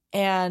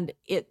 And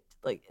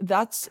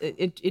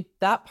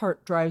that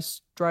part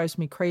drives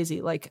me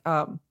crazy. Like,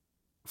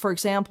 for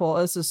example,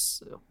 this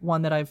is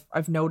one that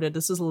I've noted.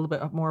 This is a little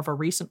bit more of a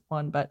recent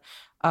one, but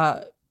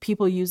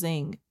people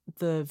using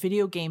the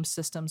video game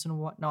systems and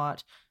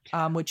whatnot,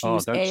 which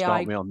use don't AI.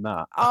 start me on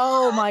that.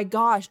 Oh my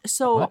gosh!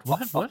 So What?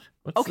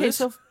 What's okay, this?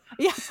 so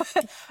yeah,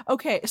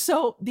 okay.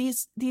 So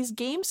these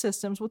game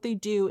systems, what they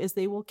do is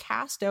they will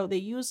cast out. They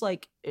use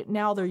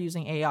now they're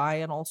using AI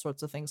and all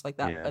sorts of things like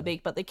that. Yeah.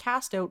 But they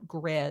cast out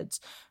grids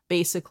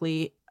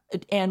basically.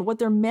 And what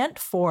they're meant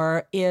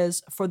for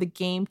is for the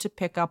game to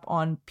pick up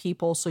on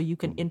people so you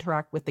can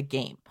interact with the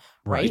game.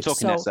 Right. You're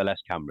talking SLS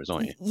cameras,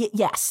 aren't you?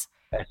 Yes.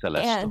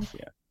 SLS stuff,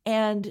 yeah.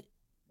 And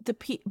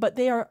but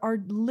they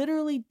are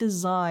literally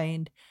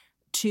designed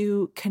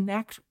to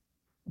connect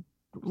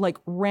like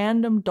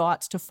random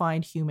dots to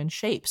find human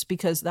shapes,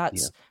 because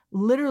that's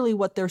literally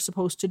what they're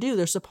supposed to do.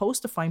 They're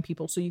supposed to find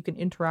people so you can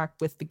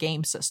interact with the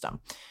game system.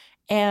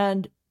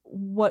 And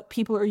what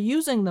people are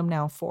using them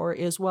now for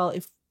is, well,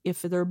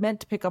 if they're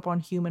meant to pick up on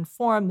human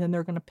form, then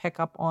they're going to pick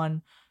up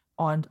on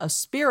a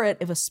spirit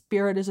if a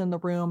spirit is in the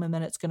room, and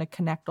then it's going to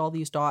connect all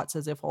these dots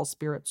as if all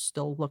spirits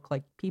still look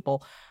like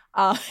people.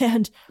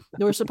 And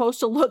they're supposed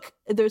to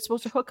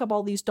hook up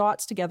all these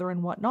dots together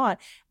and whatnot.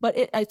 But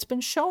it's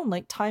been shown,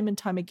 like, time and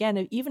time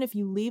again, even if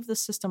you leave the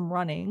system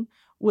running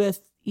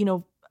with,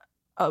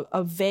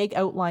 a vague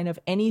outline of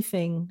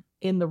anything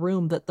in the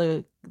room that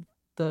the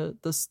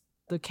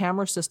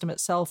camera system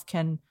itself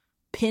can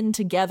pin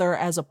together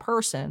as a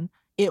person,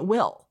 it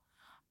will.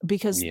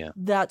 Because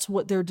that's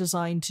what they're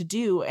designed to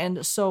do.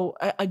 And so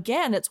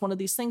again, it's one of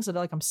these things that,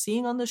 like, I'm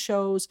seeing on the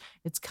shows,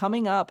 it's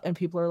coming up and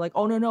people are like,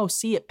 oh, no,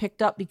 see, it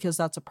picked up because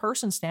that's a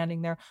person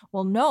standing there.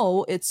 Well,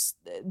 no,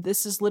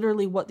 this is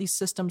literally what these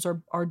systems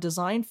are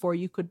designed for.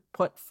 You could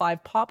put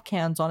 5 pop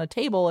cans on a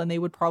table and they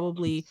would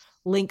probably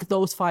link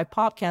those 5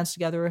 pop cans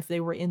together if they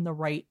were in the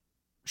right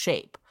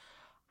shape.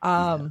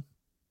 I've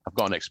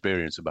got an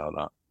experience about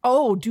that.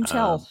 Oh, do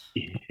tell.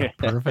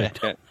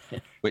 Perfect.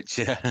 Which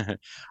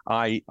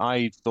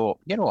I thought,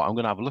 you know what, I'm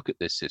going to have a look at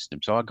this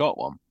system. So I got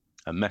one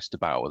and messed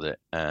about with it,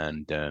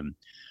 and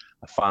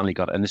I finally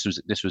got it. And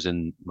this was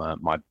in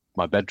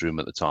my bedroom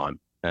at the time,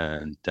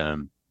 and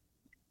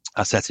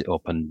I set it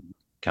up and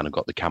kind of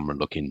got the camera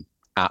looking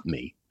at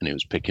me, and it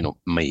was picking up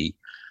me,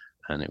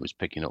 and it was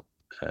picking up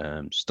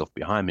stuff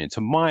behind me. And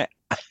to my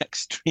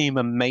extreme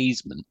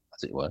amazement,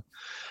 as it were,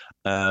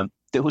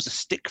 there was a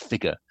stick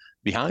figure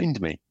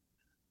behind me.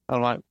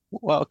 I'm like,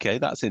 well, okay,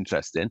 that's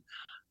interesting.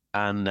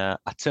 And I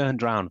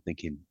turned around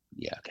thinking,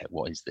 yeah, okay,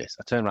 what is this?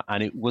 I turned around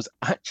and it was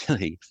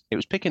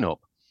picking up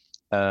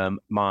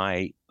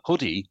my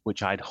hoodie,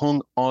 which I'd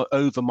hung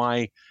over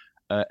my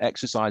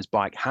exercise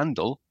bike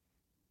handle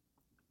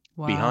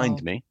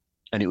behind me.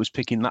 And it was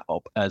picking that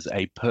up as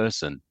a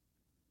person.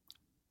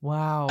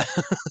 Wow.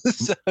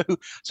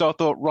 So I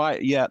thought,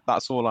 right, yeah,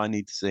 that's all I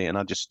need to see. And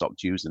I just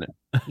stopped using it.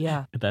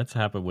 Yeah. That's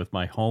happened with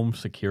my home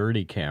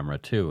security camera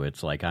too.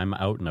 It's like I'm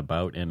out and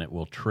about and it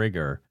will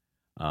trigger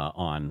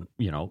on,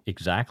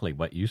 exactly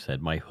what you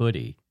said, my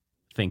hoodie,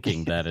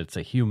 thinking that it's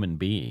a human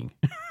being,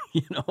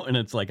 and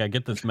it's like, I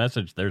get this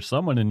message, there's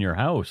someone in your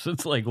house.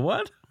 It's like,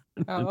 what?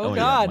 Oh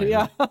God.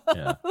 Yeah.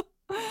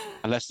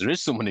 Unless there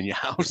is someone in your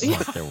house.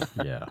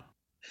 Yeah.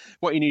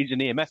 What you need is an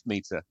EMF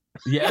meter.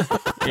 Yeah,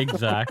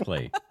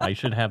 exactly. I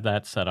should have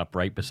that set up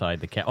right beside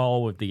the cat.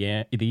 Oh, if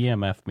the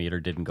EMF meter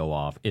didn't go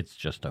off, it's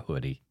just a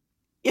hoodie.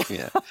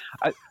 Yeah,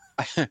 I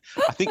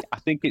think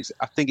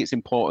it's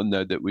important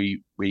though that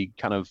we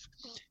kind of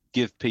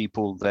give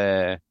people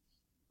their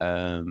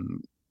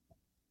kind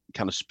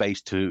of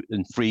space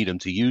and freedom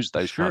to use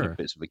those kind of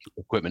bits of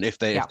equipment if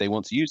they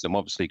want to use them.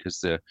 Obviously,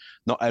 because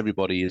not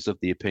everybody is of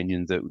the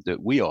opinion that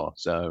we are.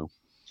 So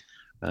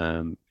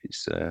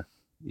it's.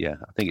 Yeah,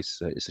 I think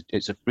it's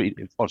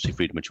obviously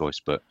freedom of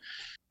choice, but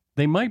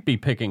they might be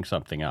picking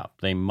something up.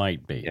 They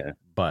might be,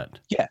 but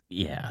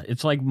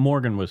it's like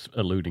Morgan was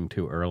alluding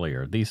to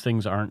earlier. These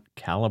things aren't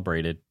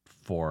calibrated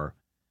for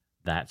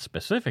that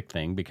specific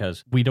thing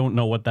because we don't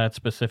know what that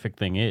specific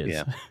thing is.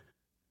 Yeah,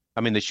 I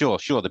mean, they're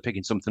they're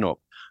picking something up,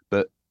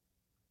 but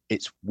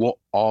it's what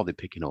are they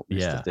picking up?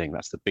 Is the thing.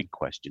 That's the big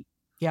question.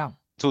 Yeah.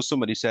 Until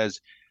somebody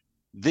says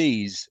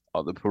these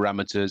are the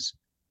parameters,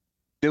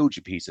 build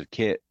your piece of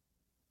kit,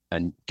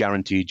 and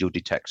guaranteed you'll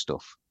detect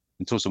stuff.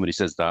 Until somebody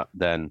says that,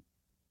 then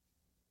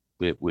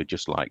we're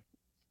just like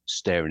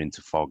staring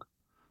into fog.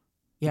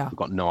 Yeah. We've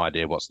got no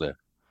idea what's there.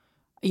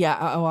 Yeah,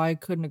 I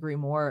couldn't agree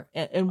more.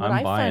 And what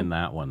I'm buying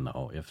that one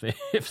though.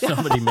 If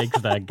somebody makes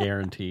that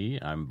guarantee,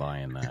 I'm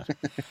buying that.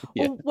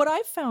 Well, what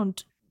I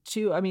found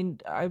too, I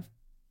mean,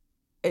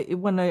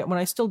 when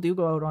I still do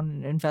go out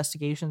on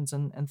investigations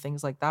and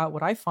things like that,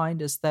 what I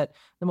find is that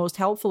the most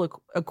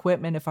helpful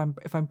equipment, if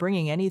I'm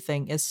bringing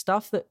anything, is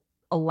stuff that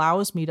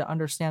allows me to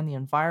understand the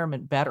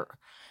environment better.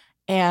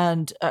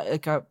 And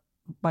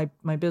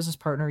my business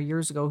partner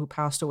years ago who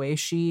passed away,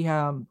 she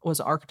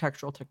was an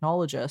architectural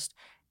technologist,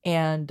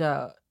 and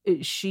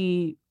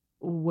she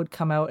would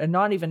come out, and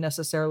not even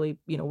necessarily,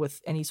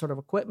 with any sort of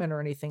equipment or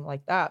anything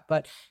like that,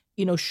 but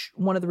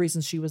one of the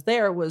reasons she was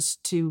there was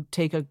to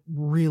take a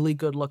really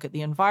good look at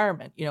the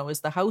environment.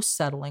 Is the house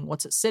settling?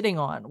 What's it sitting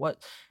on?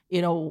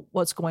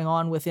 What's going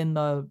on within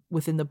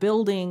the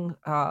building?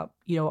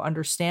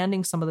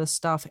 Understanding some of this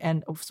stuff.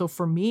 And so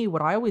for me,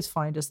 what I always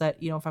find is that,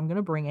 if I'm going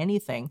to bring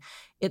anything,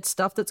 it's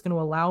stuff that's going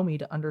to allow me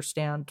to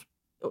understand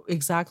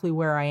exactly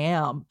where I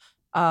am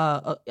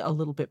a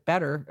little bit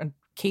better. And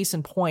case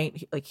in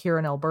point, like here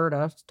in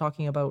Alberta,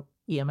 talking about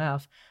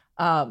EMF,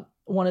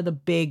 one of the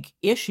big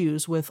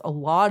issues with a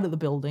lot of the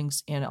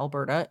buildings in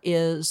Alberta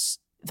is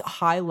the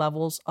high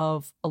levels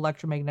of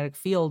electromagnetic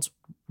fields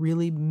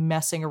really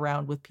messing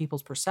around with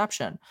people's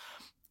perception.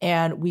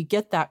 And we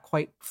get that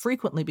quite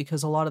frequently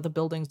because a lot of the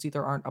buildings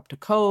either aren't up to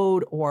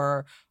code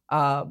or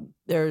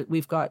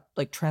we've got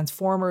like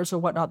transformers or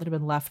whatnot that have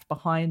been left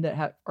behind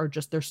that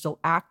they're still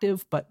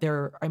active, but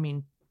they're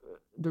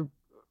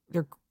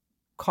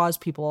cause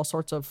people all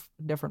sorts of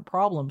different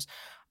problems.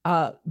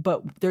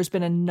 But there's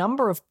been a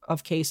number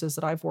of cases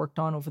that I've worked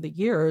on over the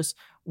years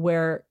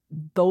where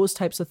those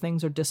types of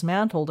things are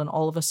dismantled, and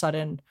all of a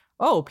sudden,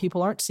 oh,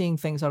 people aren't seeing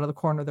things out of the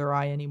corner of their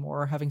eye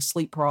anymore, or having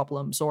sleep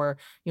problems, or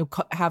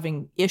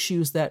having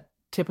issues that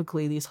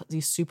typically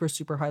these super,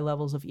 super high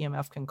levels of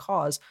EMF can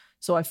cause.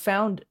 So I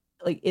found,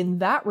 like, in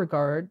that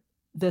regard,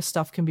 this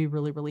stuff can be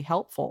really, really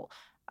helpful.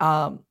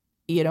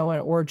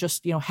 Or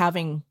just,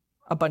 having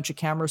a bunch of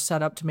cameras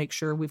set up to make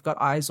sure we've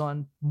got eyes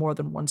on more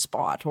than one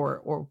spot,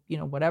 or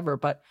whatever.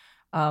 But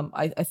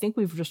I think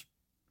we've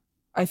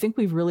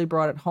really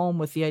brought it home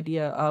with the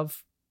idea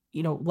of,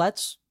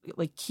 let's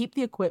keep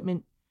the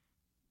equipment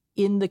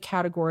in the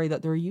category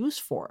that they're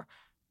used for,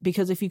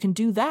 because if you can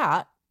do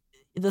that,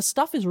 the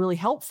stuff is really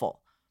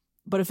helpful.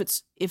 But if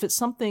it's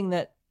something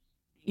that,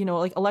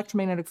 like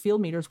electromagnetic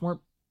field meters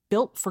weren't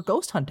built for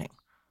ghost hunting.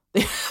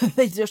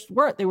 They just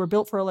weren't. They were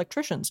built for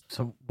electricians.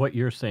 So what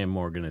you're saying,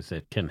 Morgan, is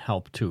it can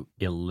help to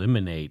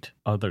eliminate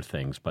other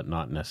things, but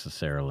not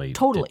necessarily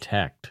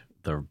detect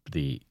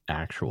the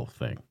actual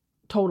thing.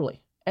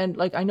 Totally. And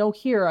like, I know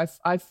here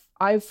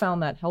I've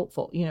found that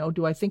helpful.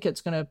 Do I think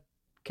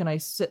can I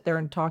sit there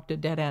and talk to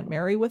dead Aunt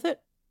Mary with it?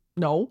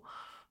 No.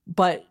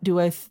 But do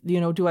I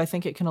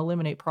think it can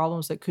eliminate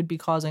problems that could be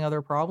causing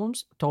other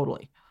problems?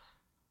 Totally.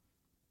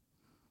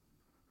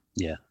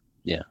 Yeah.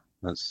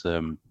 That's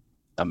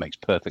that makes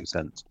perfect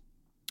sense.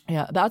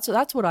 Yeah, that's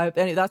that's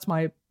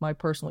my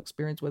personal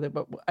experience with it.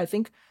 But I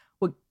think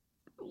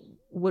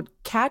what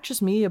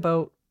catches me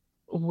about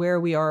where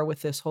we are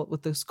with this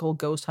whole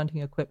ghost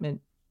hunting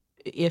equipment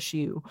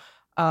issue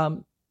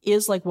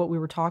is like what we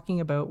were talking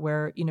about,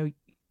 where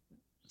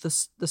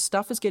the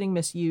stuff is getting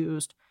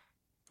misused.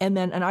 And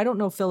I don't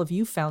know, Phil, if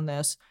you found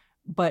this,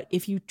 but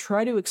if you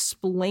try to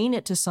explain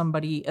it to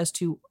somebody as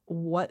to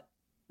what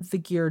the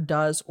gear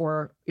does,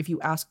 or if you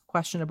ask a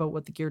question about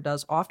what the gear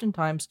does,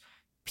 oftentimes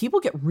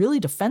people get really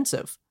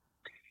defensive.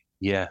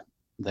 Yeah,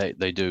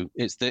 they do.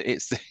 It's the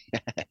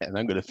and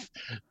I'm going to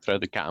throw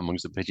the cat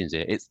amongst the pigeons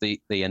here. It's the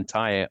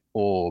entire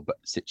orb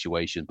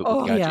situation, but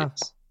with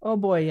gadgets. Yeah. Oh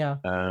boy, yeah.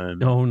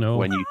 Oh no.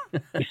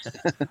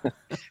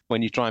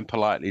 When you try and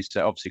politely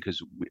say, obviously,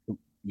 because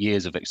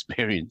years of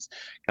experience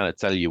kind of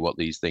tell you what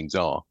these things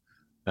are,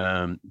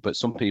 but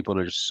some people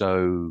are just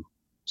so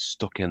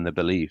stuck in the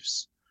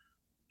beliefs.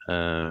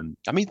 I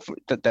mean,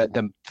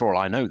 for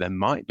all I know, there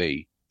might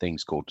be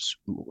things called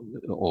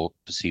or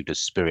perceived as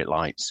spirit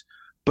lights,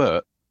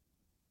 but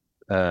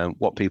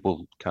what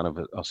people kind of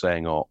are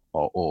saying are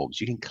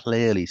orbs. You can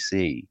clearly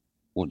see,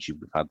 once you've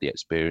had the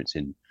experience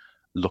in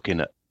looking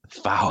at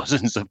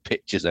thousands of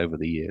pictures over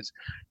the years,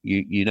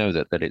 you know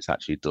that it's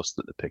actually dust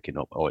that they're picking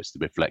up, or it's the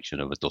reflection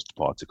of a dust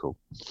particle.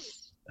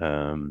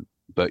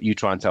 But you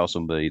try and tell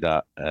somebody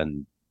that,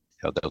 and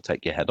they'll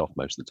take your head off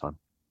most of the time.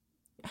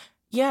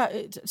 Yeah,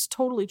 it's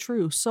totally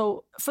true.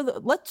 So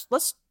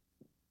let's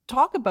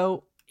talk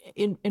about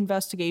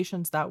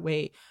investigations that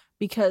way,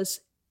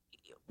 because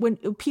when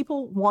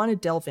people want to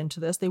delve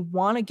into this, they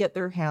want to get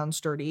their hands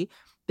dirty.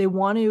 They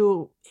want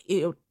to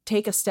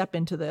take a step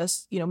into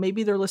this.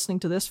 Maybe they're listening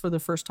to this for the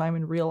first time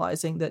and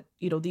realizing that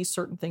these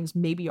certain things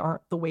maybe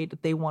aren't the way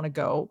that they want to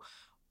go.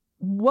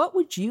 What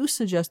would you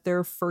suggest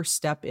their first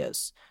step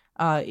is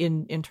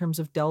in terms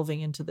of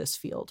delving into this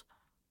field?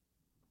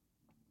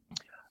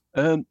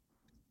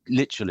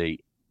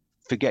 Literally,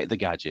 forget the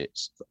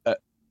gadgets.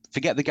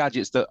 Forget the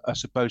gadgets that are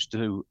supposed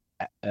to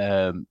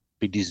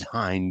be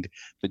designed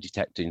for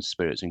detecting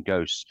spirits and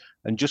ghosts,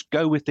 and just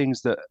go with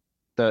things that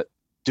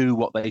do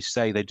what they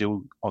say they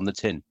do on the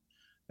tin.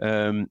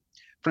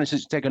 For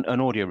instance, take an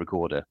audio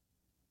recorder.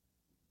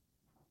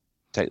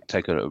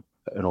 Take an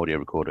audio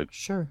recorder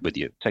Sure. with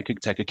you. Take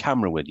a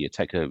camera with you.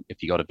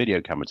 If you got a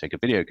video camera, take a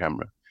video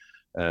camera.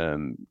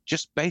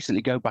 Just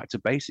basically go back to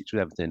basics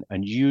with everything,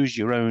 and use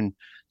your own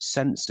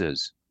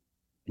sensors,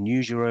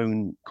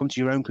 and come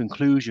to your own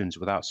conclusions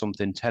without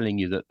something telling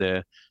you that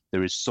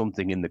there is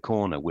something in the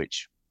corner,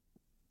 which,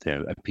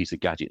 a piece of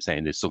gadget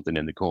saying there's something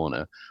in the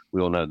corner.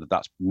 We all know that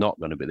that's not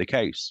going to be the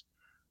case.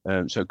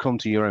 So come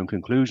to your own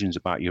conclusions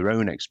about your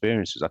own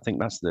experiences. I think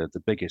that's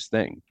the biggest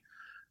thing.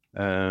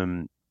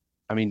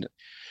 I mean,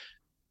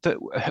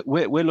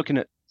 we're looking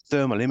at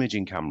thermal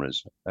imaging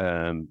cameras,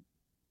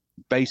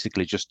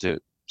 basically just to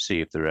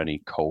see if there are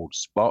any cold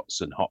spots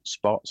and hot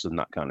spots and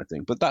that kind of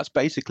thing. But that's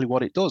basically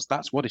what it does.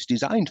 That's what it's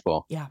designed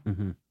for. Yeah.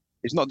 Mm-hmm.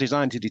 It's not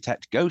designed to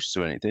detect ghosts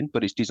or anything,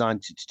 but it's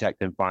designed to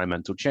detect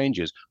environmental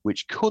changes,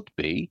 which could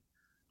be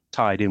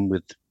tied in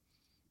with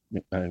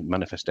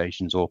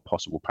manifestations or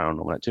possible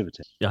paranormal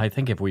activity. Yeah, I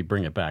think if we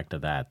bring it back to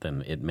that,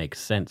 then it makes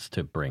sense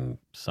to bring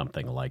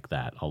something like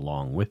that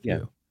along with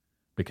you.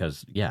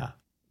 Because,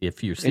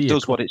 if you see it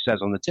does what it says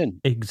on the tin.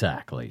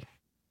 Exactly.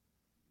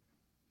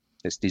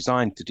 It's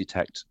designed to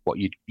detect what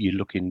you're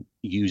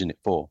using it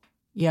for.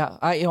 Yeah,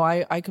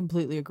 I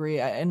completely agree,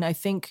 and I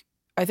think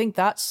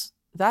that's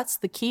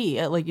the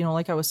key.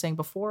 Like I was saying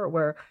before,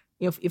 where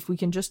if we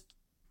can just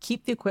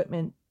keep the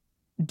equipment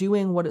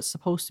doing what it's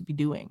supposed to be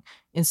doing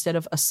instead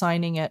of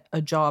assigning it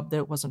a job that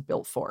it wasn't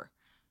built for,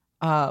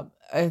 I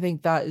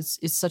think that is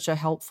such a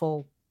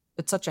helpful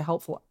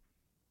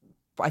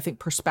I think,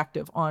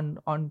 perspective on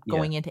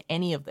going into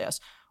any of this.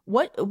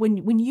 What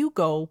when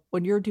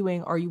you're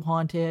doing Are You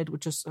Haunted,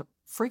 which is a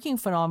freaking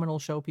phenomenal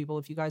show, people.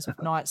 If you guys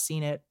have not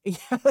seen it,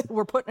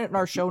 we're putting it in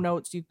our show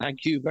notes.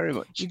 Thank you very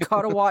much. You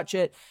gotta watch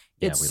it.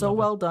 Yeah, It's we so love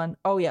well done.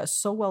 Oh yeah,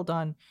 so well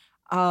done.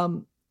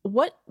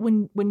 What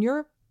when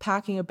you're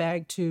packing a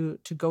bag to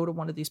go to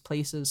one of these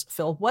places,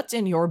 Phil, what's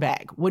in your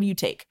bag? What do you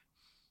take?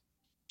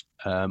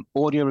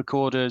 Audio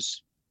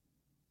recorders.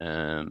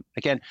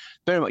 Again,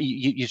 very much,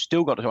 you've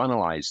still got to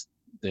analyze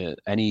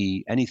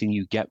anything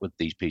you get with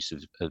these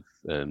pieces of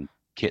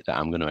kit that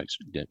I'm going to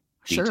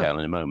detail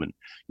in a moment.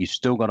 You've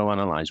still got to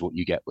analyze what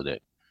you get with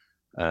it.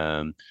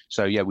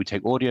 So yeah, we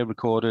take audio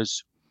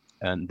recorders,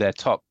 and they're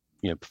top,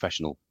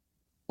 professional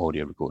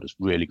audio recorders,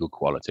 really good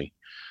quality.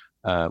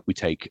 We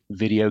take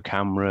video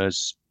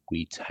cameras.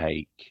 We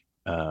take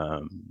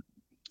what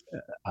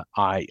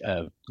are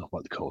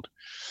they called?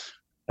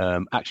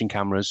 Action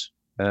cameras.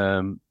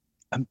 And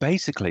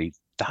basically,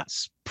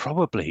 that's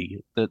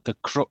probably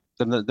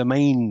the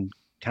main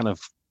kind of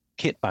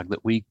kit bag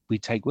that we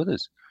take with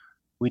us.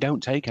 We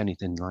don't take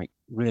anything like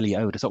really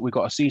over the top. We've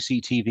got a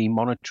CCTV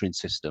monitoring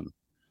system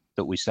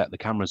that we set the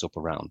cameras up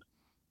around,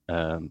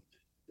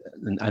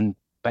 and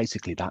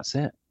basically that's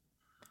it.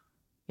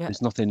 Yeah.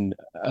 There's nothing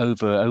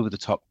over the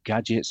top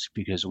gadgets,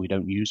 because we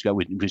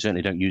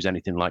certainly don't use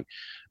anything like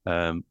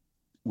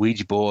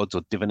Ouija boards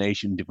or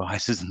divination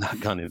devices and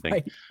that kind of thing.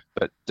 Right.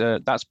 But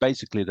that's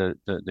basically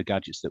the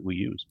gadgets that we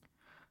use.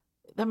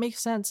 That makes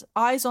sense.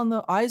 Eyes on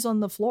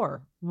the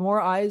floor. More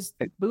eyes,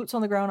 boots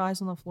on the ground,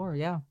 eyes on the floor.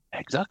 Yeah.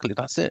 Exactly.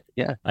 That's it.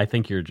 Yeah. I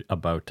think you're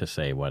about to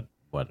say what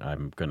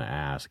I'm going to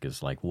ask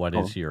is like,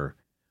 what's your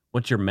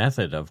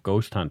method of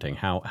ghost hunting?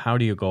 How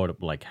do you go to,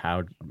 like,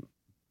 how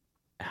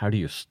do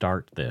you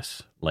start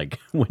this? Like,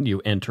 when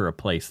you enter a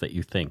place that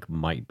you think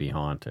might be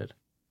haunted?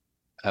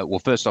 Well,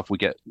 first off, we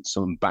get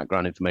some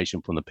background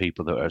information from the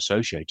people that are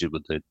associated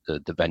with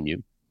the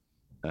venue.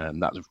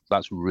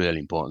 That's really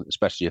important,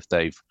 especially if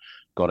they've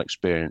got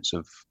experience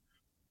of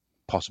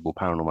possible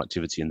paranormal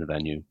activity in the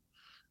venue.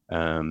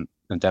 And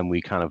then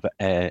we kind of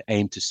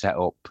aim to set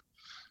up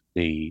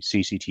the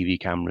CCTV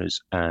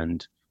cameras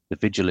and the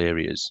vigil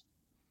areas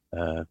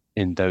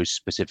in those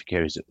specific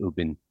areas that we've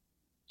been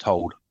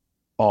told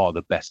are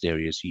the best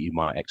areas you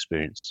might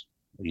experience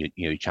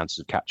your chances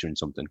of capturing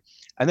something.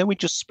 And then we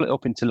just split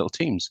up into little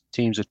teams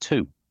of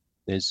two.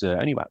 There's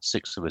only about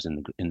 6 of us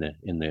in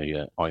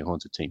the Are You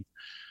Haunted team,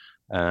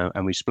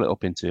 and we split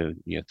up into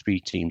 3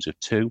 teams of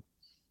 2.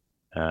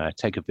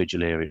 Take a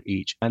vigil area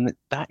each, and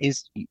that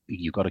is,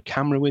 you've got a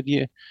camera with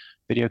you,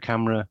 video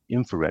camera,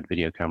 infrared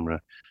video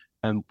camera,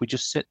 and we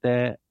just sit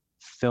there,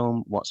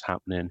 film what's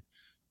happening,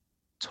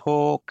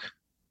 talk,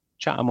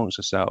 chat amongst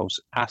ourselves,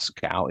 ask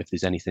out if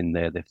there's anything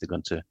there, if they're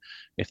going to,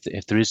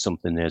 if there is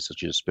something there,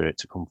 such as a spirit,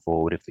 to come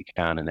forward if they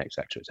can, and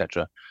etc.,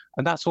 etc.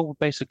 And that's all we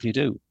basically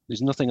do.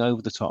 There's nothing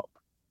over the top.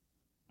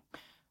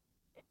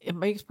 It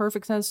makes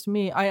perfect sense to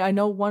me. I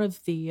know one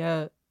of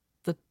the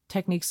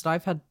techniques that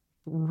I've had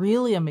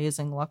really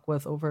amazing luck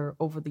with over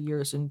the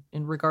years in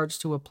regards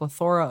to a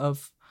plethora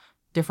of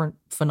different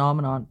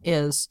phenomenon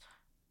is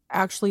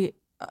actually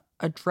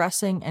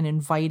addressing and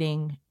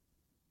inviting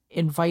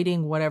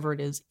whatever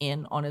it is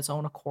in on its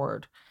own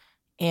accord.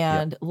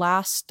 And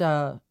last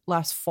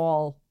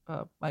fall,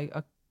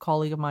 a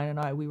colleague of mine and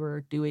I, we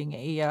were doing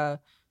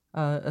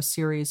a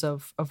series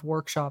of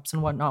workshops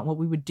and whatnot. What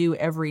we would do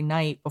every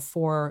night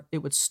before it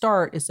would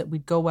start is that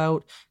we'd go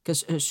out,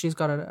 because she's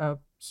got a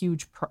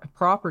huge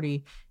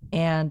property,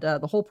 and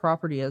the whole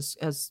property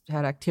has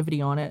had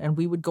activity on it, and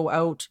we would go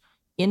out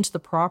into the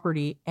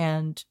property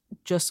and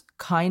just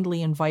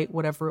kindly invite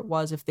whatever it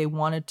was, if they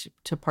wanted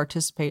to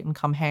participate and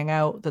come hang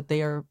out, that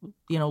they are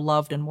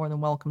loved and more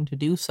than welcome to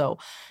do so.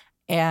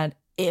 And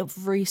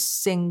every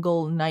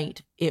single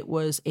night it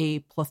was a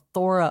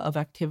plethora of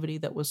activity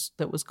that was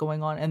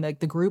going on, and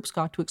the groups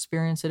got to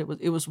experience it.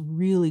 It was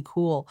really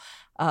cool,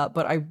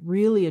 but I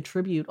really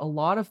attribute a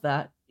lot of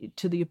that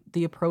to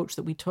the approach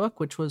that we took,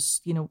 which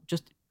was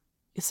just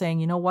saying,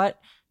 you know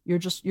what, you're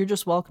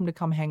just welcome to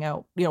come hang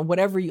out.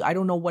 Whatever I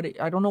don't know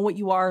what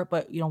you are,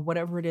 but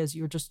whatever it is,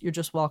 you're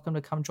just welcome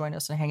to come join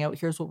us and hang out.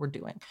 Here's what we're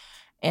doing.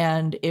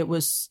 And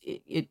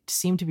it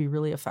seemed to be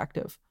really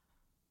effective.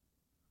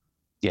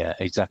 Yeah,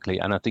 exactly.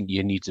 And I think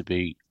you need to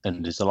be,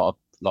 and there's a lot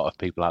of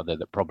people out there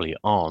that probably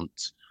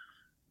aren't,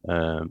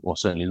 or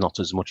certainly not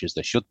as much as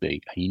they should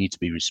be. And you need to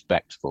be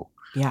respectful.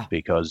 Yeah.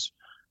 Because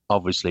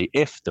obviously,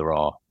 if there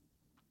are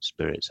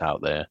spirits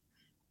out there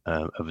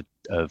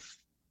of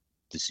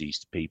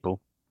deceased people,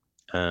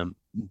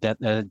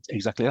 that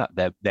exactly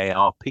that. They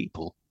are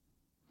people,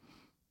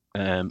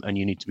 and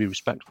you need to be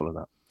respectful of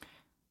that.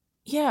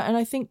 Yeah, and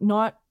I think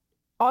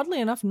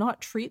oddly enough,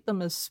 not treat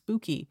them as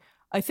spooky.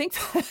 I think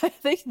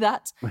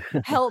that's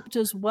helped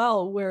as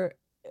well. Where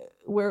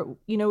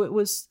it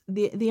was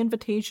the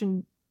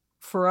invitation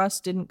for us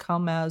didn't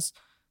come as,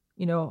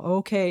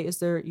 okay, is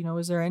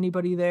there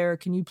anybody there?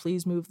 Can you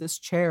please move this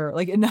chair?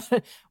 Like,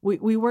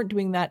 we weren't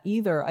doing that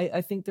either.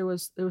 I think there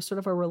was sort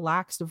of a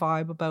relaxed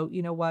vibe about,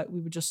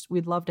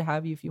 we'd love to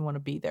have you if you want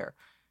to be there.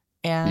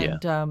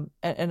 And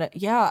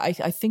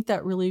I think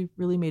that really,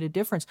 really made a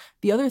difference.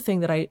 The other thing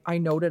that I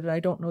noted, and I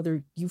don't know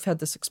that you've had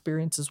this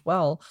experience as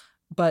well,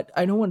 but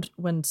I know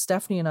when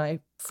Stephanie and I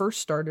first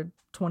started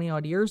 20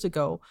 odd years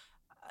ago,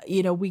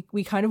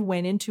 we kind of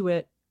went into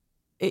it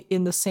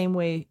in the same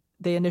way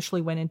they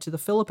initially went into the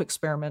Philip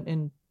experiment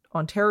in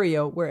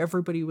Ontario, where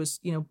everybody was,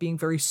 being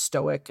very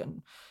stoic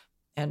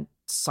and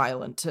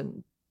silent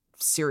and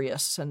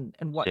serious and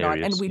whatnot.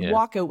 And we'd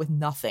walk out with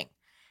nothing.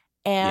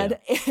 And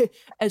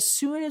as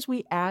soon as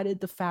we added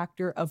the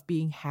factor of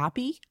being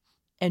happy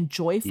and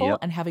joyful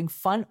and having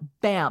fun,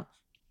 bam,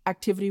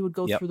 activity would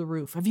go through the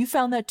roof. Have you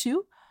found that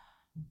too?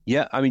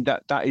 Yeah, I mean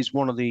that is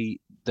one of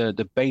the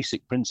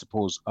basic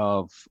principles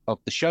of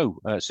the show.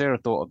 Sarah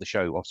thought of the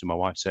show. Obviously, my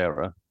wife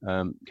Sarah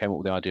came up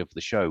with the idea for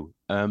the show,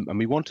 and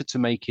we wanted to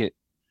make it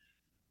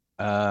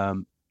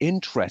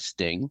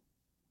interesting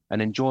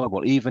and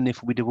enjoyable, even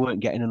if we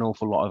weren't getting an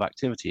awful lot of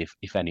activity,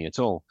 if any at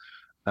all.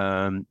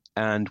 And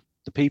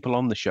the people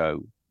on the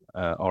show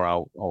are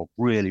our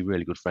really,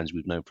 really good friends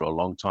we've known for a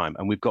long time,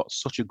 and we've got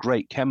such a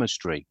great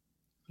chemistry.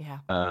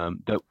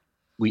 That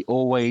we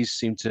always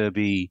seem to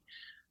be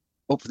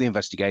up for the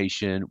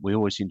investigation. We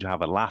always seem to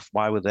have a laugh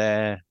while we're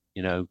there,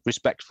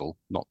 respectful,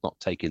 not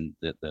taking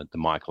the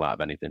Michael out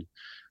of anything.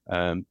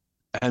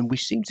 And we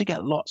seem to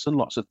get lots and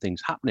lots of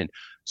things happening,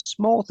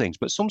 small things,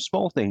 but some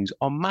small things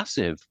are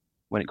massive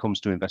when it comes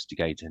to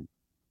investigating.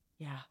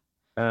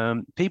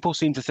 People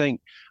seem to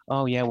think,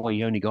 oh yeah, well,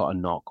 you only got a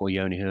knock, or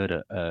you only heard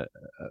a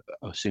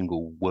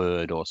single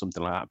word or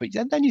something like that.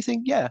 But then you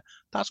think, yeah,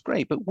 that's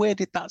great, but where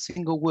did that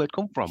single word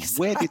come from?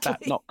 Exactly. Where did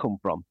that knock come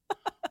from?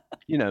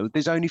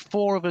 There's only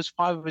 5 of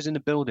us in the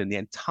building, the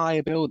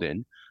entire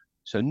building,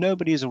 so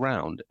nobody is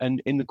around.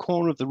 And in the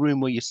corner of the room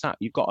where you sat,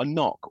 you've got a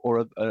knock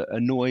or a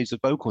noise, a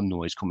vocal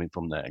noise coming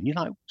from there. And you're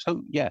like,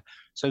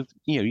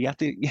 you have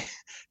to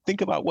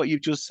think about what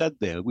you've just said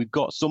there. We've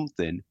got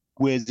something.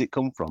 Where does it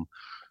come from?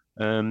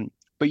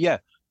 But yeah,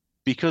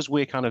 because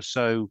we're kind of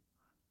so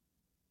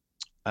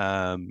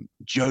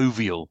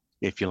jovial,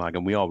 if you like,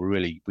 and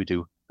we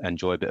do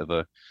enjoy a bit of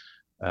a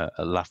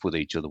laugh with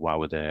each other while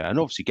we're there, and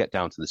obviously get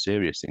down to the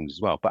serious things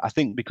as well. But I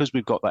think because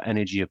we've got that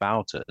energy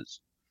about us,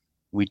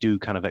 we do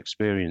kind of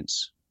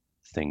experience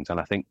things, and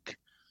I think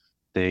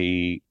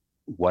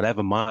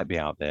whatever might be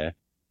out there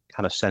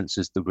kind of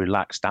senses the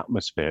relaxed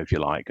atmosphere, if you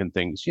like, and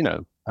thinks,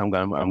 I'm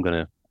going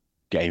to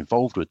get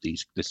involved with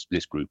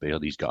this group here,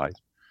 these guys.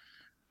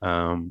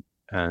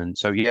 And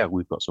so,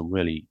 we've got some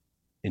really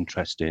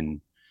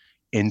interesting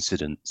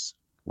incidents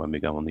when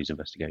we go on these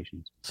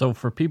investigations. So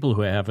for people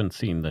who haven't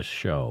seen the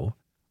show,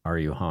 Are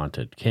You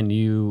Haunted? Can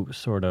you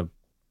sort of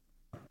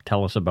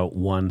tell us about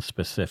one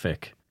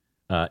specific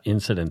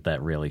incident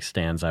that really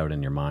stands out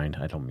in your mind?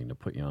 I don't mean to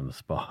put you on the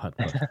spot.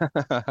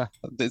 But...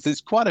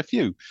 There's quite a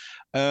few.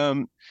 Let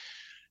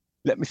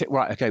me think.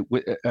 Right. Okay.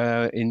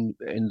 In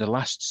the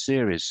last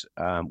series,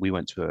 we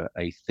went to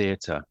a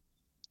theatre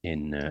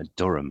in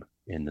Durham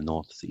in the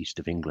northeast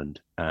of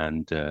England,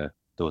 and there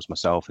was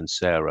myself and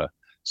Sarah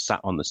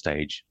sat on the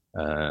stage,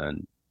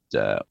 and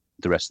the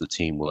rest of the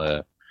team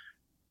were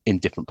in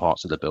different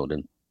parts of the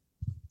building.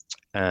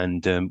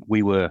 And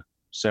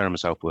Sarah and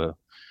myself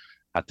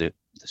had the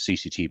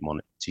CCTV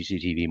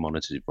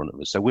monitors in front of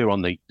us. So we're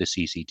on the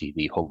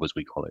CCTV hub, as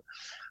we call it,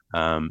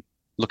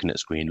 looking at the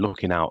screen,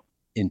 looking out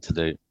into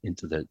the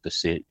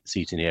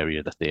seating area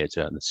of the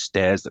theatre, and the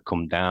stairs that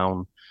come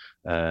down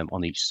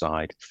on each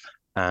side.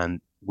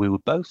 And we were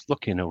both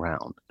looking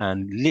around,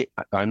 and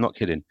I'm not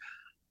kidding,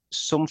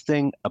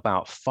 something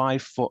about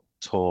 5 foot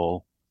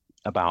tall,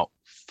 about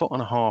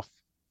 1.5 feet,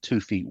 2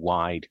 feet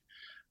wide,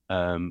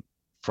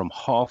 from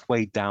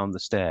halfway down the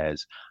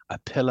stairs, a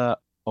pillar,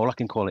 all I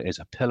can call it is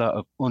a pillar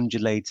of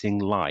undulating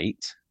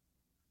light,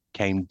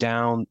 came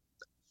down,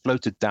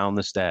 floated down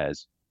the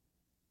stairs,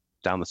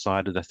 down the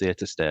side of the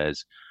theatre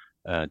stairs,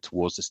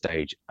 towards the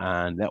stage,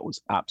 and that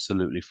was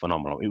absolutely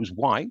phenomenal. It was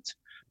white,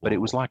 but it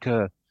was like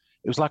a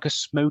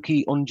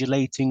smoky,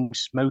 undulating,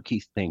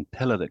 smoky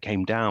pillar that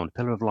came down, a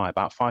pillar of light,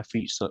 about 5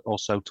 feet or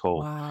so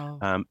tall.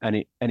 Wow. And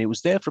it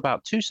was there for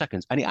about 2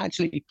 seconds, and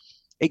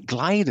it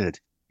glided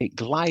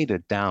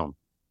down,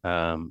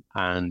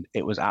 and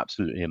it was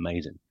absolutely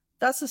amazing.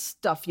 That's the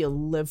stuff you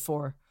live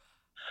for.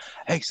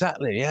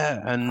 Exactly, yeah.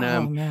 And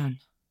oh man,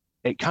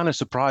 it kind of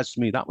surprised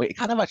me that way. It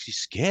kind of actually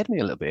scared me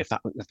a little bit,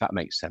 if that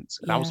makes sense.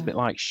 Yeah. I was a bit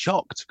like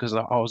shocked because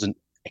I wasn't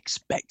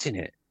expecting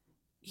it.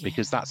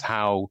 Because that's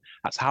how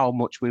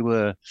much we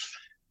were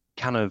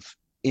kind of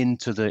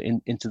into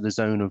the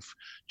zone of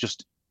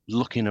just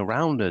looking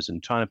around us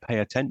and trying to pay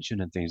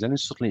attention and things. And then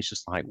suddenly it's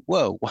just like,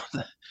 whoa,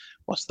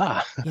 what's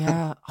that?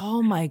 Yeah.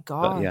 Oh my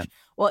gosh. But, yeah.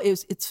 Well,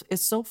 it's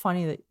so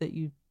funny that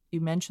you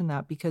mentioned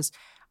that, because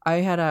I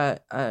had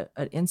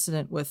an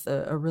incident with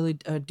a really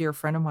dear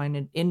friend of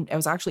mine, I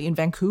was actually in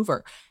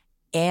Vancouver.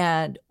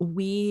 And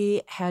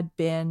we had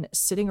been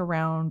sitting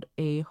around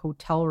a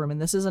hotel room.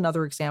 And this is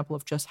another example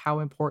of just how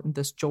important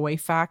this joy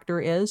factor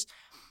is.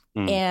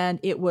 Mm. And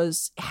it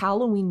was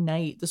Halloween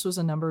night. This was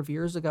a number of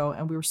years ago.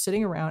 And we were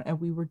sitting around and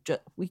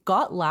we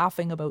got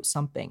laughing about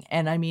something.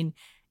 And I mean,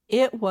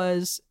 it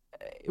was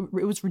it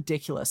was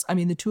ridiculous. I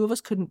mean, the two of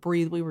us couldn't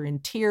breathe. We were in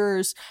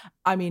tears.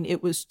 I mean,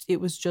 it was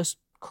just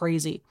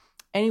crazy.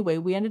 Anyway,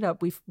 we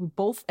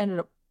both ended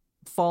up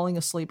falling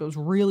asleep. It was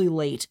really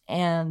late,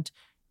 and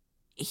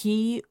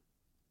he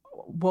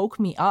woke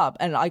me up,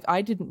 and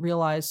I didn't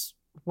realize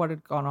what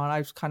had gone on.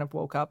 I just kind of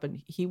woke up,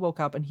 and he woke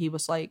up, and he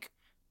was like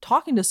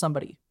talking to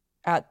somebody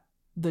at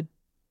the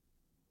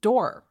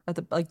door, at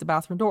the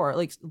bathroom door,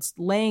 like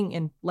laying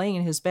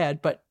in his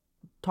bed, but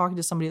talking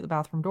to somebody at the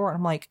bathroom door. And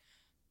I'm like,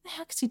 the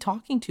heck is he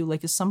talking to?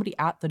 Like, is somebody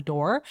at the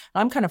door?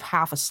 And I'm kind of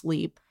half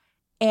asleep,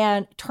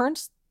 and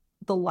turns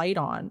the light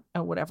on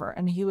and whatever.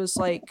 And he was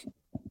like,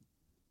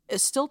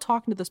 is still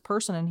talking to this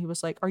person. And he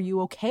was like, are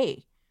you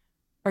okay?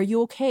 Are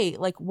you okay?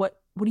 Like, what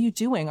are you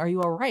doing? Are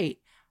you all right?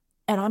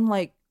 And I'm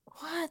like,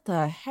 what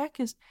the heck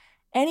is,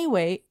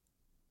 anyway,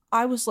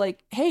 I was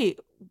like, hey,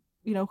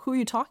 who are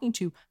you talking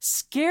to?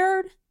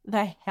 Scared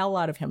the hell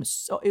out of him.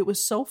 So it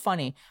was so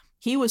funny.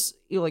 He was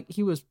like,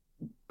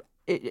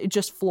 it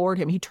just floored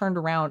him. He turned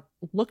around,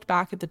 looked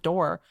back at the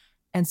door,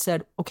 and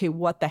said, okay,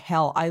 what the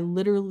hell? I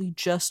literally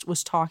just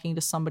was talking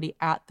to somebody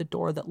at the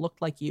door that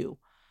looked like you.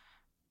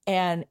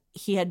 And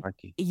he had,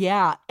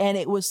 yeah. And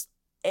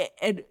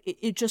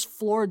it just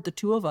floored the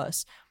two of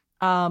us.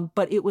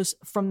 But it was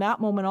from that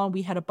moment on,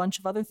 we had a bunch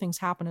of other things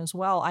happen as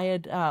well. I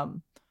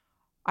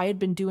had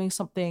been doing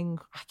something,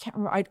 I can't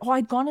remember.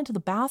 I'd gone into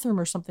the bathroom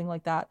or something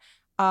like that.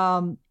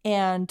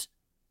 And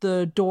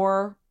the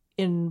door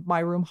in my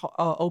room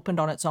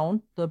opened on its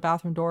own. The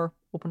bathroom door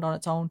opened on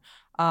its own.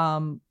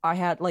 I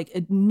had like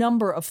a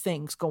number of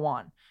things go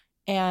on,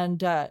 and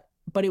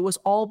but it was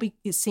all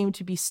it seemed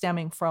to be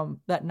stemming from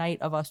that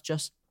night of us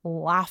just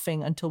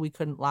laughing until we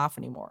couldn't laugh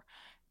anymore.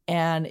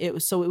 And it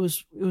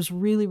was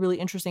really, really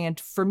interesting. And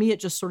for me, it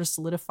just sort of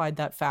solidified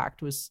that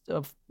fact was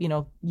of, you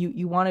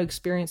want to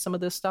experience some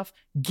of this stuff,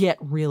 get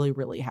really,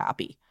 really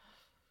happy.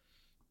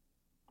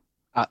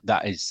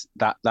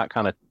 That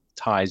kind of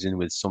ties in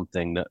with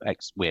something that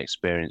we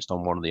experienced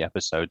on one of the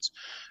episodes.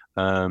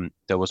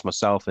 There was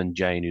myself and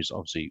Jane, who's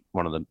obviously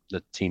one of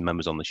the team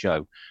members on the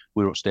show.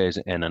 We were upstairs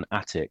in an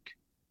attic,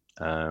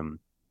 and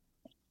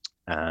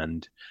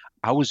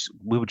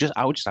we were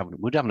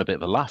having a bit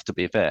of a laugh, to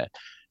be fair,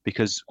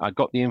 because I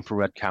got the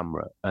infrared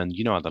camera, and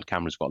how the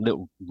camera's got a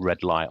little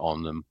red light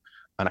on them,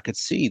 and I could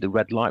see the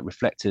red light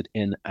reflected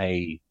in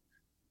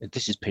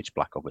this is pitch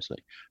black, obviously.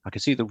 I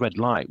could see the red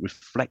light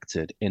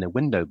reflected in a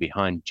window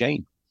behind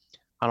Jane.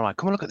 And I'm like,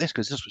 come on, look at this,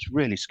 because this was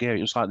really scary.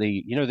 It was like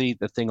the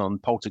thing on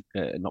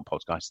not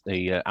Poltergeist,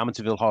 the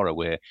Amityville Horror,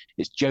 where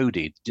it's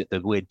Jodie,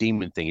 the weird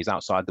demon thing, is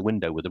outside the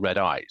window with the red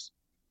eyes.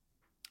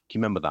 Can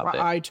you remember that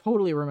bit? I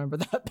totally remember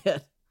that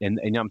bit. And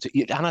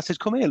I said,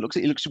 come here, it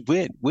looks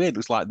weird,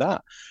 looks like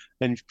that.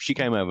 And she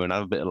came over and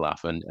had a bit of a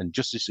laugh. And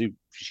just as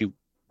she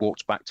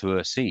walked back to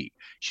her seat,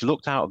 she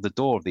looked out of the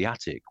door of the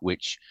attic,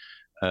 which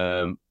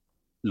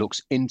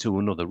looks into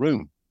another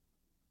room.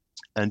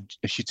 And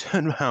she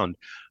turned around,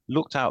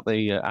 looked out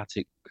the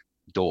attic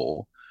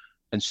door,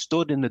 and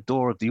stood in the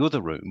door of the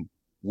other room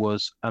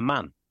was a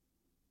man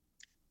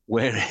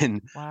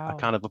wearing a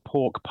kind of a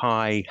pork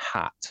pie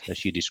hat, as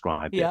she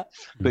described it.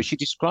 But she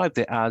described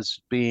it as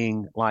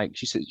being like,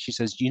 she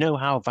says, you know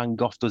how Van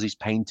Gogh does his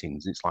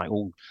paintings? It's like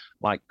all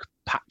like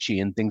patchy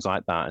and things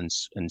like that,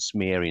 and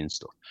smeary and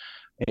stuff.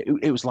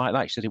 It was like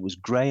that. She said it was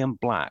grey and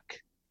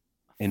black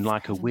in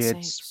like a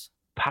weird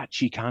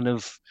patchy kind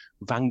of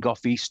Van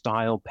Gogh-y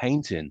style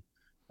painting.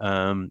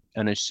 And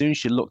as soon as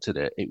she looked at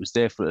it, it was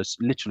there for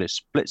literally a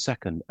split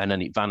second, and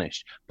then it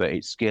vanished. But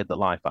it scared the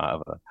life out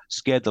of her.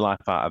 Scared the life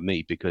out of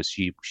me, because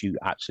she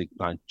actually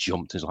like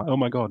jumped. It's like, oh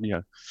my God,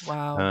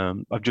 wow.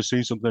 I've just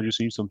seen something.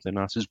 And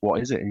I says,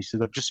 what is it? And she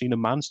said, I've just seen a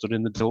man stood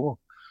in the door.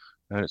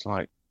 And it's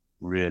like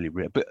really,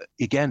 really. But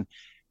again,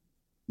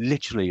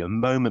 literally a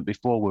moment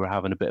before, we were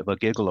having a bit of a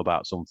giggle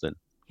about something.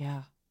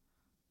 Yeah.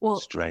 Well,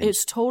 strange.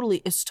 It's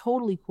totally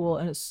cool,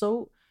 and it's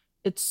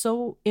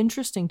so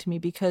interesting to me,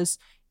 because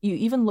you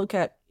even look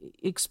at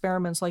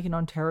experiments like in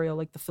Ontario,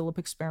 like the Philip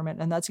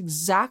experiment, and that's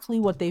exactly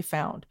what they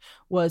found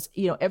was,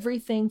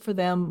 everything for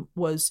them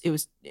was,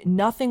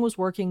 nothing was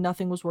working.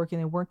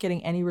 They weren't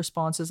getting any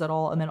responses at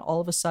all. And then all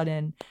of a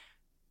sudden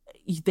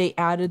they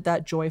added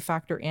that joy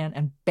factor in,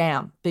 and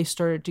bam, they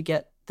started to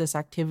get this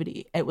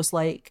activity. It was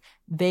like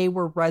they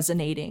were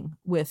resonating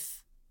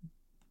with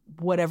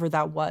whatever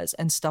that was,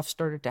 and stuff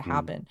started to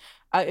happen.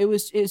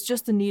 It's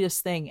just the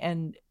neatest thing.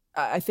 And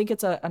I think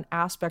it's an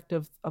aspect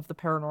of the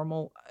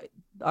paranormal.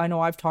 I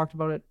know I've talked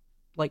about it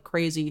like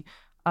crazy,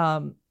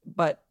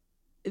 but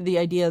the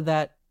idea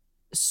that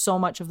so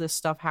much of this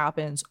stuff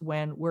happens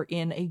when we're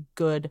in a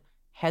good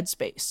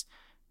headspace,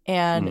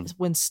 and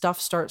when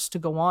stuff starts to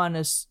go on,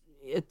 it's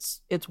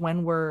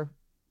when we're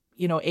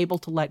able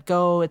to let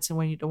go. It's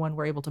when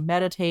we're able to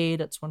meditate.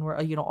 It's when we're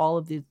all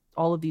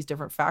of these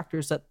different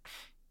factors that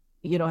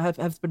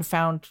have been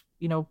found.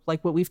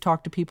 Like what we've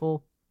talked to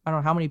people. I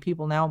don't know how many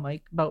people now,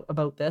 Mike,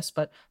 about this,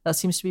 but that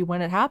seems to be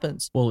when it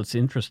happens. Well, it's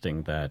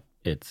interesting that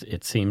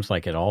it seems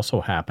like it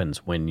also happens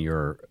when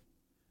you're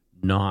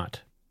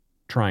not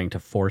trying to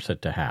force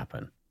it to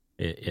happen.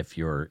 If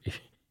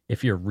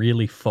if you're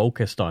really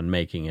focused on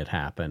making it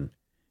happen,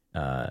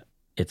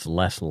 it's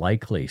less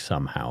likely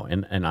somehow.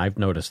 And I've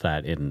noticed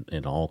that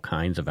in all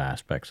kinds of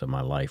aspects of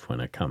my life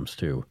when it comes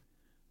to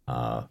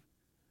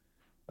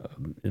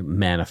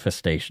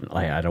manifestation.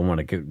 I don't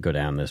want to go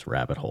down this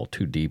rabbit hole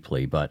too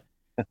deeply, but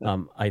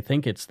I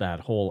think it's that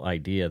whole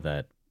idea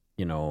that,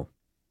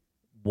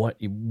 what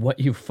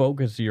you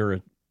focus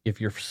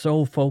if you're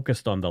so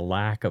focused on the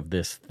lack of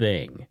this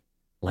thing,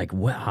 like,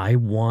 I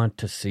want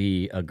to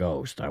see a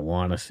ghost. I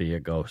want to see a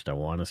ghost. I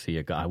want to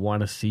see I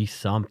want to see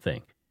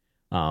something.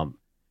 And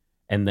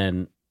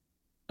then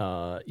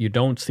you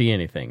don't see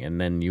anything. And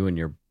then you and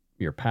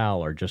your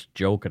pal are just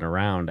joking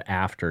around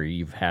after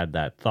you've had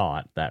that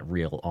thought, that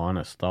real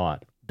honest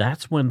thought.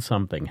 That's when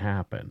something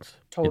happens.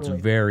 Totally.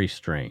 It's very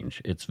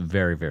strange. It's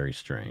very, very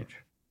strange.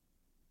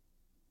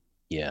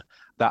 Yeah.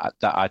 That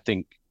I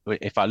think,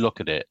 if I look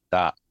at it,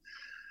 that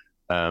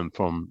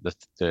from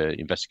the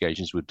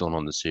investigations we've done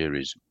on the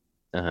series,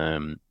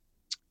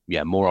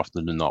 more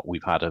often than not,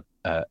 we've had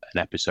an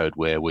episode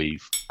where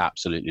we've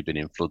absolutely been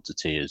in floods of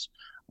tears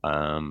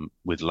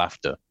with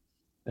laughter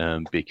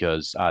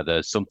because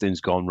either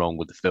something's gone wrong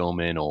with the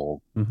filming or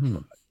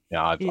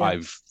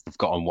I've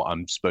forgotten what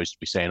I'm supposed to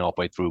be saying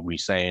halfway through me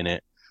saying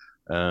it,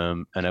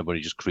 and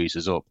everybody just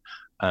creases up.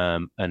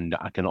 And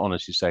I can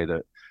honestly say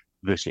that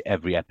virtually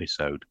every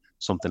episode,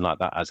 something like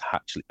that has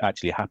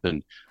actually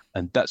happened.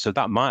 And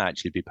that might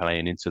actually be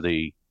playing into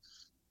the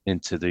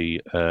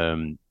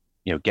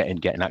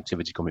getting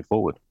activity coming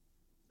forward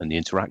and the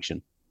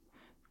interaction.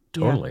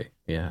 Totally.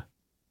 Yeah.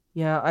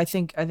 Yeah, I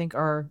think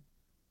our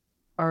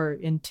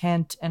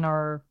intent and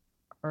our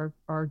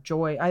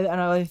joy.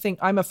 I think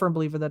I'm a firm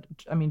believer that,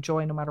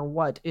 joy, no matter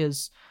what,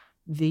 is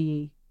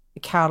the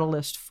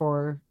catalyst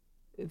for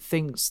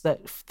things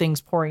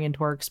pouring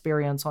into our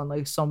experience on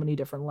like so many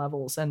different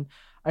levels. And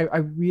I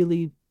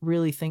really,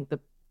 really think that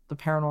the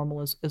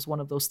paranormal is one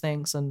of those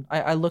things. And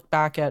I look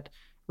back at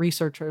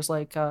researchers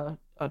like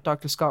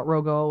Dr. Scott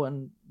Rogo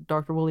and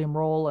Dr. William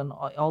Roll and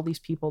all these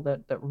people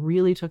that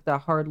really took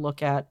that hard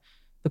look at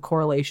the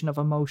correlation of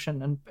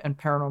emotion and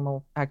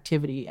paranormal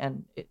activity.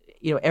 And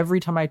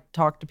every time I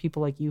talk to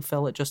people like you,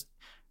 Phil, it just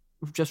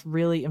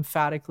really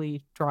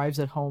emphatically drives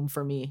it home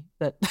for me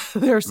that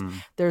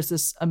there's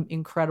this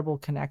incredible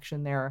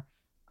connection there.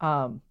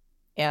 And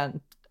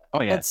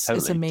it's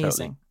amazing.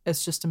 Totally.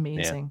 It's just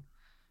amazing. Yeah.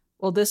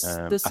 Well, this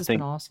has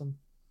been awesome.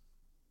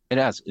 It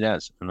has,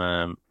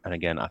 and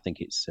again, I think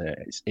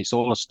it's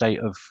all a state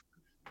of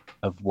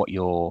what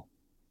your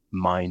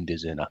mind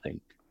is in. I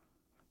think,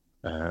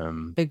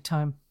 big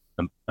time.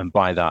 And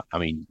by that, I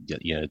mean,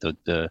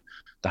 the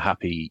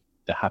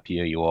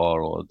happier you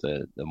are, or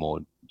the more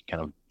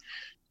kind of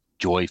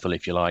joyful,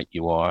 if you like,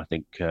 you are. I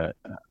think that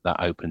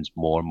opens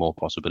more and more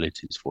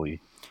possibilities for you.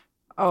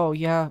 Oh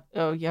yeah.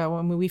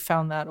 We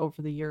found that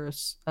over the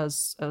years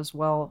as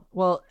well.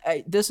 Well,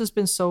 this has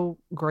been so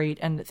great,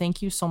 and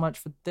thank you so much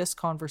for this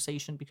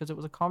conversation, because it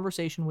was a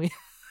conversation we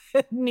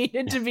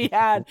needed to be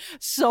had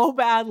so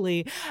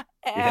badly,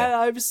 and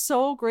I'm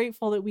so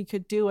grateful that we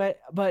could do it.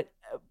 But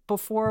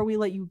before we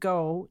let you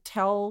go,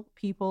 tell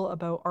people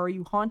about Are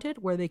You Haunted,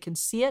 where they can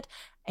see it,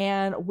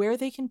 and where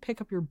they can pick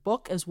up your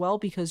book as well,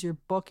 because your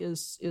book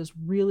is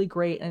really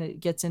great and it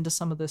gets into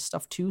some of this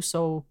stuff too.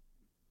 So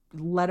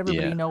let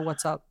everybody know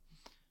what's up.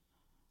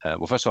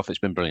 Well, first off, it's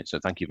been brilliant, so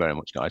thank you very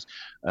much, guys.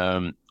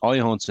 Are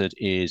You Haunted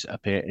is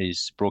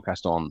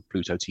broadcast on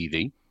Pluto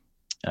TV,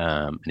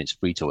 and it's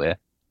free to air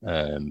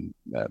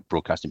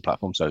broadcasting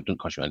platform, so it doesn't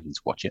cost you anything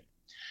to watch it.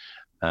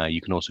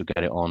 You can also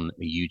get it on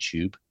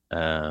YouTube.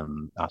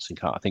 I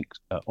think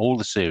all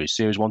the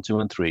series 1, 2,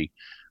 and 3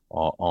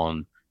 are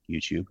on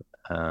YouTube.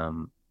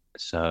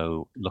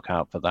 So look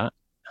out for that.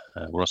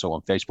 We're also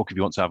on Facebook if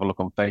you want to have a look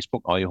on Facebook,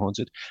 Are You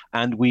Haunted?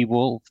 And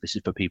this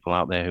is for people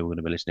out there who are going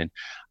to be listening,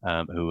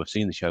 who have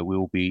seen the show, we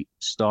will be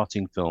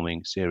starting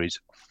filming series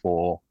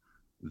 4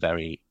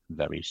 very,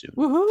 very soon.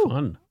 Woohoo!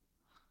 Fun.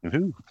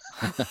 Woohoo!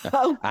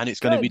 And it's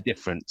going to be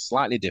different,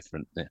 slightly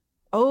different. Yeah.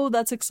 Oh,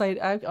 that's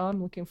exciting.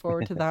 I'm looking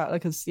forward to that,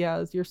 because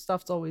your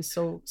stuff's always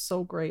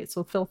so great.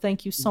 So Phil,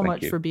 thank you so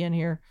much for being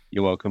here.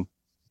 You're welcome.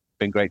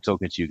 Been great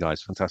talking to you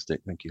guys. Fantastic.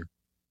 Thank you.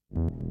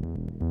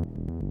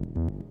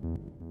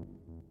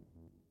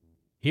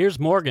 Here's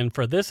Morgan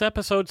for this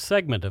episode's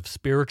segment of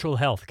Spiritual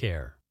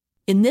Healthcare.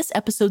 In this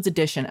episode's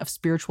edition of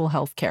Spiritual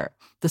Healthcare,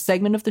 the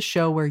segment of the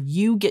show where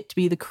you get to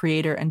be the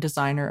creator and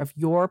designer of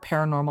your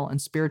paranormal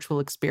and spiritual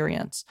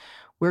experience,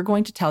 we're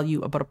going to tell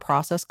you about a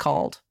process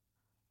called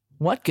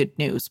What Good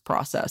News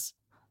Process.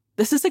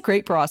 This is a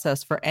great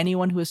process for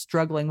anyone who is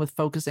struggling with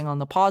focusing on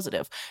the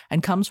positive,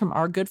 and comes from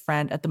our good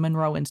friend at the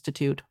Monroe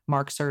Institute,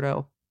 Mark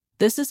Serto.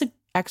 This is an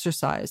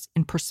exercise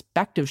in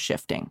perspective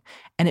shifting,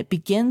 and it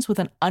begins with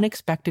an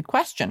unexpected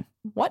question.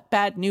 What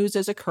bad news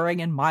is occurring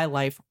in my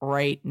life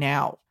right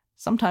now?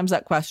 Sometimes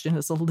that question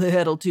is a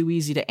little too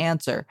easy to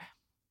answer.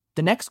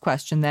 The next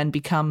question then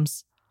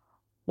becomes,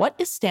 what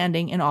is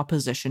standing in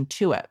opposition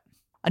to it?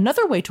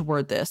 Another way to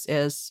word this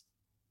is,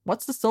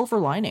 what's the silver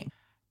lining?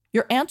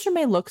 Your answer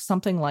may look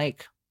something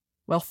like,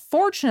 well,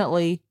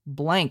 fortunately,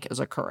 blank is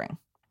occurring.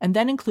 and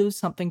then include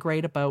something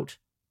great about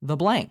the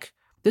blank.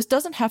 This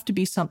doesn't have to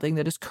be something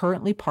that is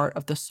currently part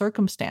of the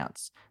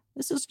circumstance.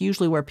 This is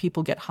usually where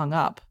people get hung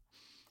up.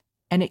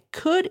 And it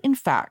could, in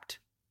fact,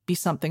 be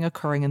something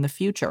occurring in the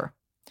future.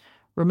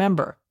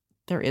 Remember,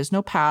 there is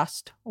no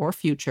past or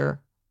future,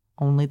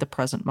 only the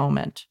present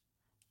moment.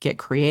 Get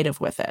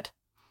creative with it.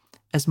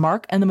 As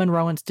Mark and the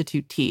Monroe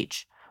Institute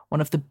teach,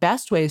 one of the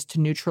best ways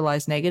to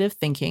neutralize negative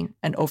thinking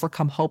and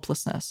overcome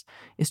hopelessness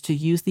is to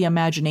use the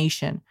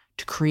imagination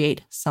to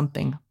create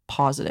something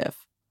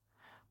positive.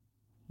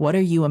 What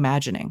are you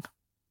imagining?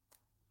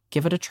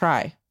 Give it a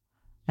try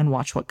and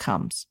watch what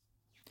comes.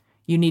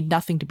 You need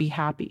nothing to be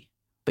happy,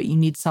 but you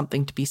need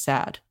something to be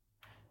sad.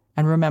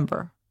 And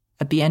remember,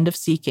 at the end of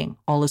seeking,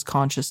 all is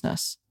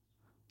consciousness.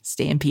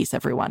 Stay in peace,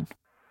 everyone.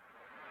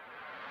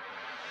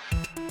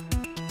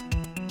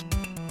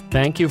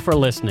 Thank you for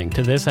listening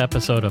to this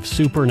episode of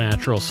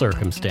Supernatural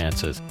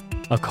Circumstances,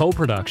 a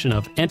co-production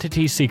of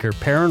Entity Seeker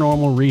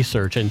Paranormal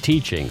Research and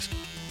Teachings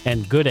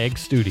and Good Egg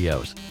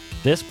Studios.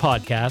 This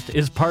podcast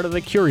is part of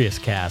the Curious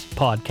Cast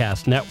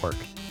podcast network.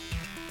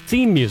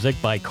 Theme music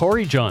by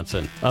Corey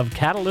Johnson of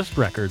Catalyst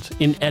Records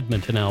in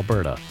Edmonton,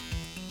 Alberta.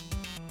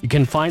 You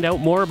can find out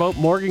more about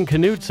Morgan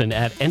Knudsen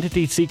at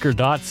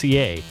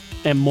entityseeker.ca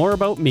and more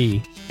about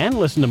me and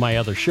listen to my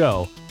other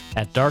show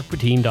at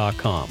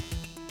darkpoutine.com.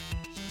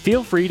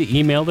 Feel free to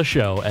email the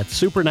show at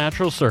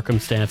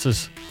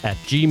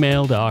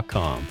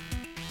supernaturalcircumstances@gmail.com.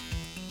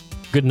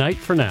 Good night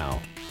for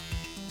now.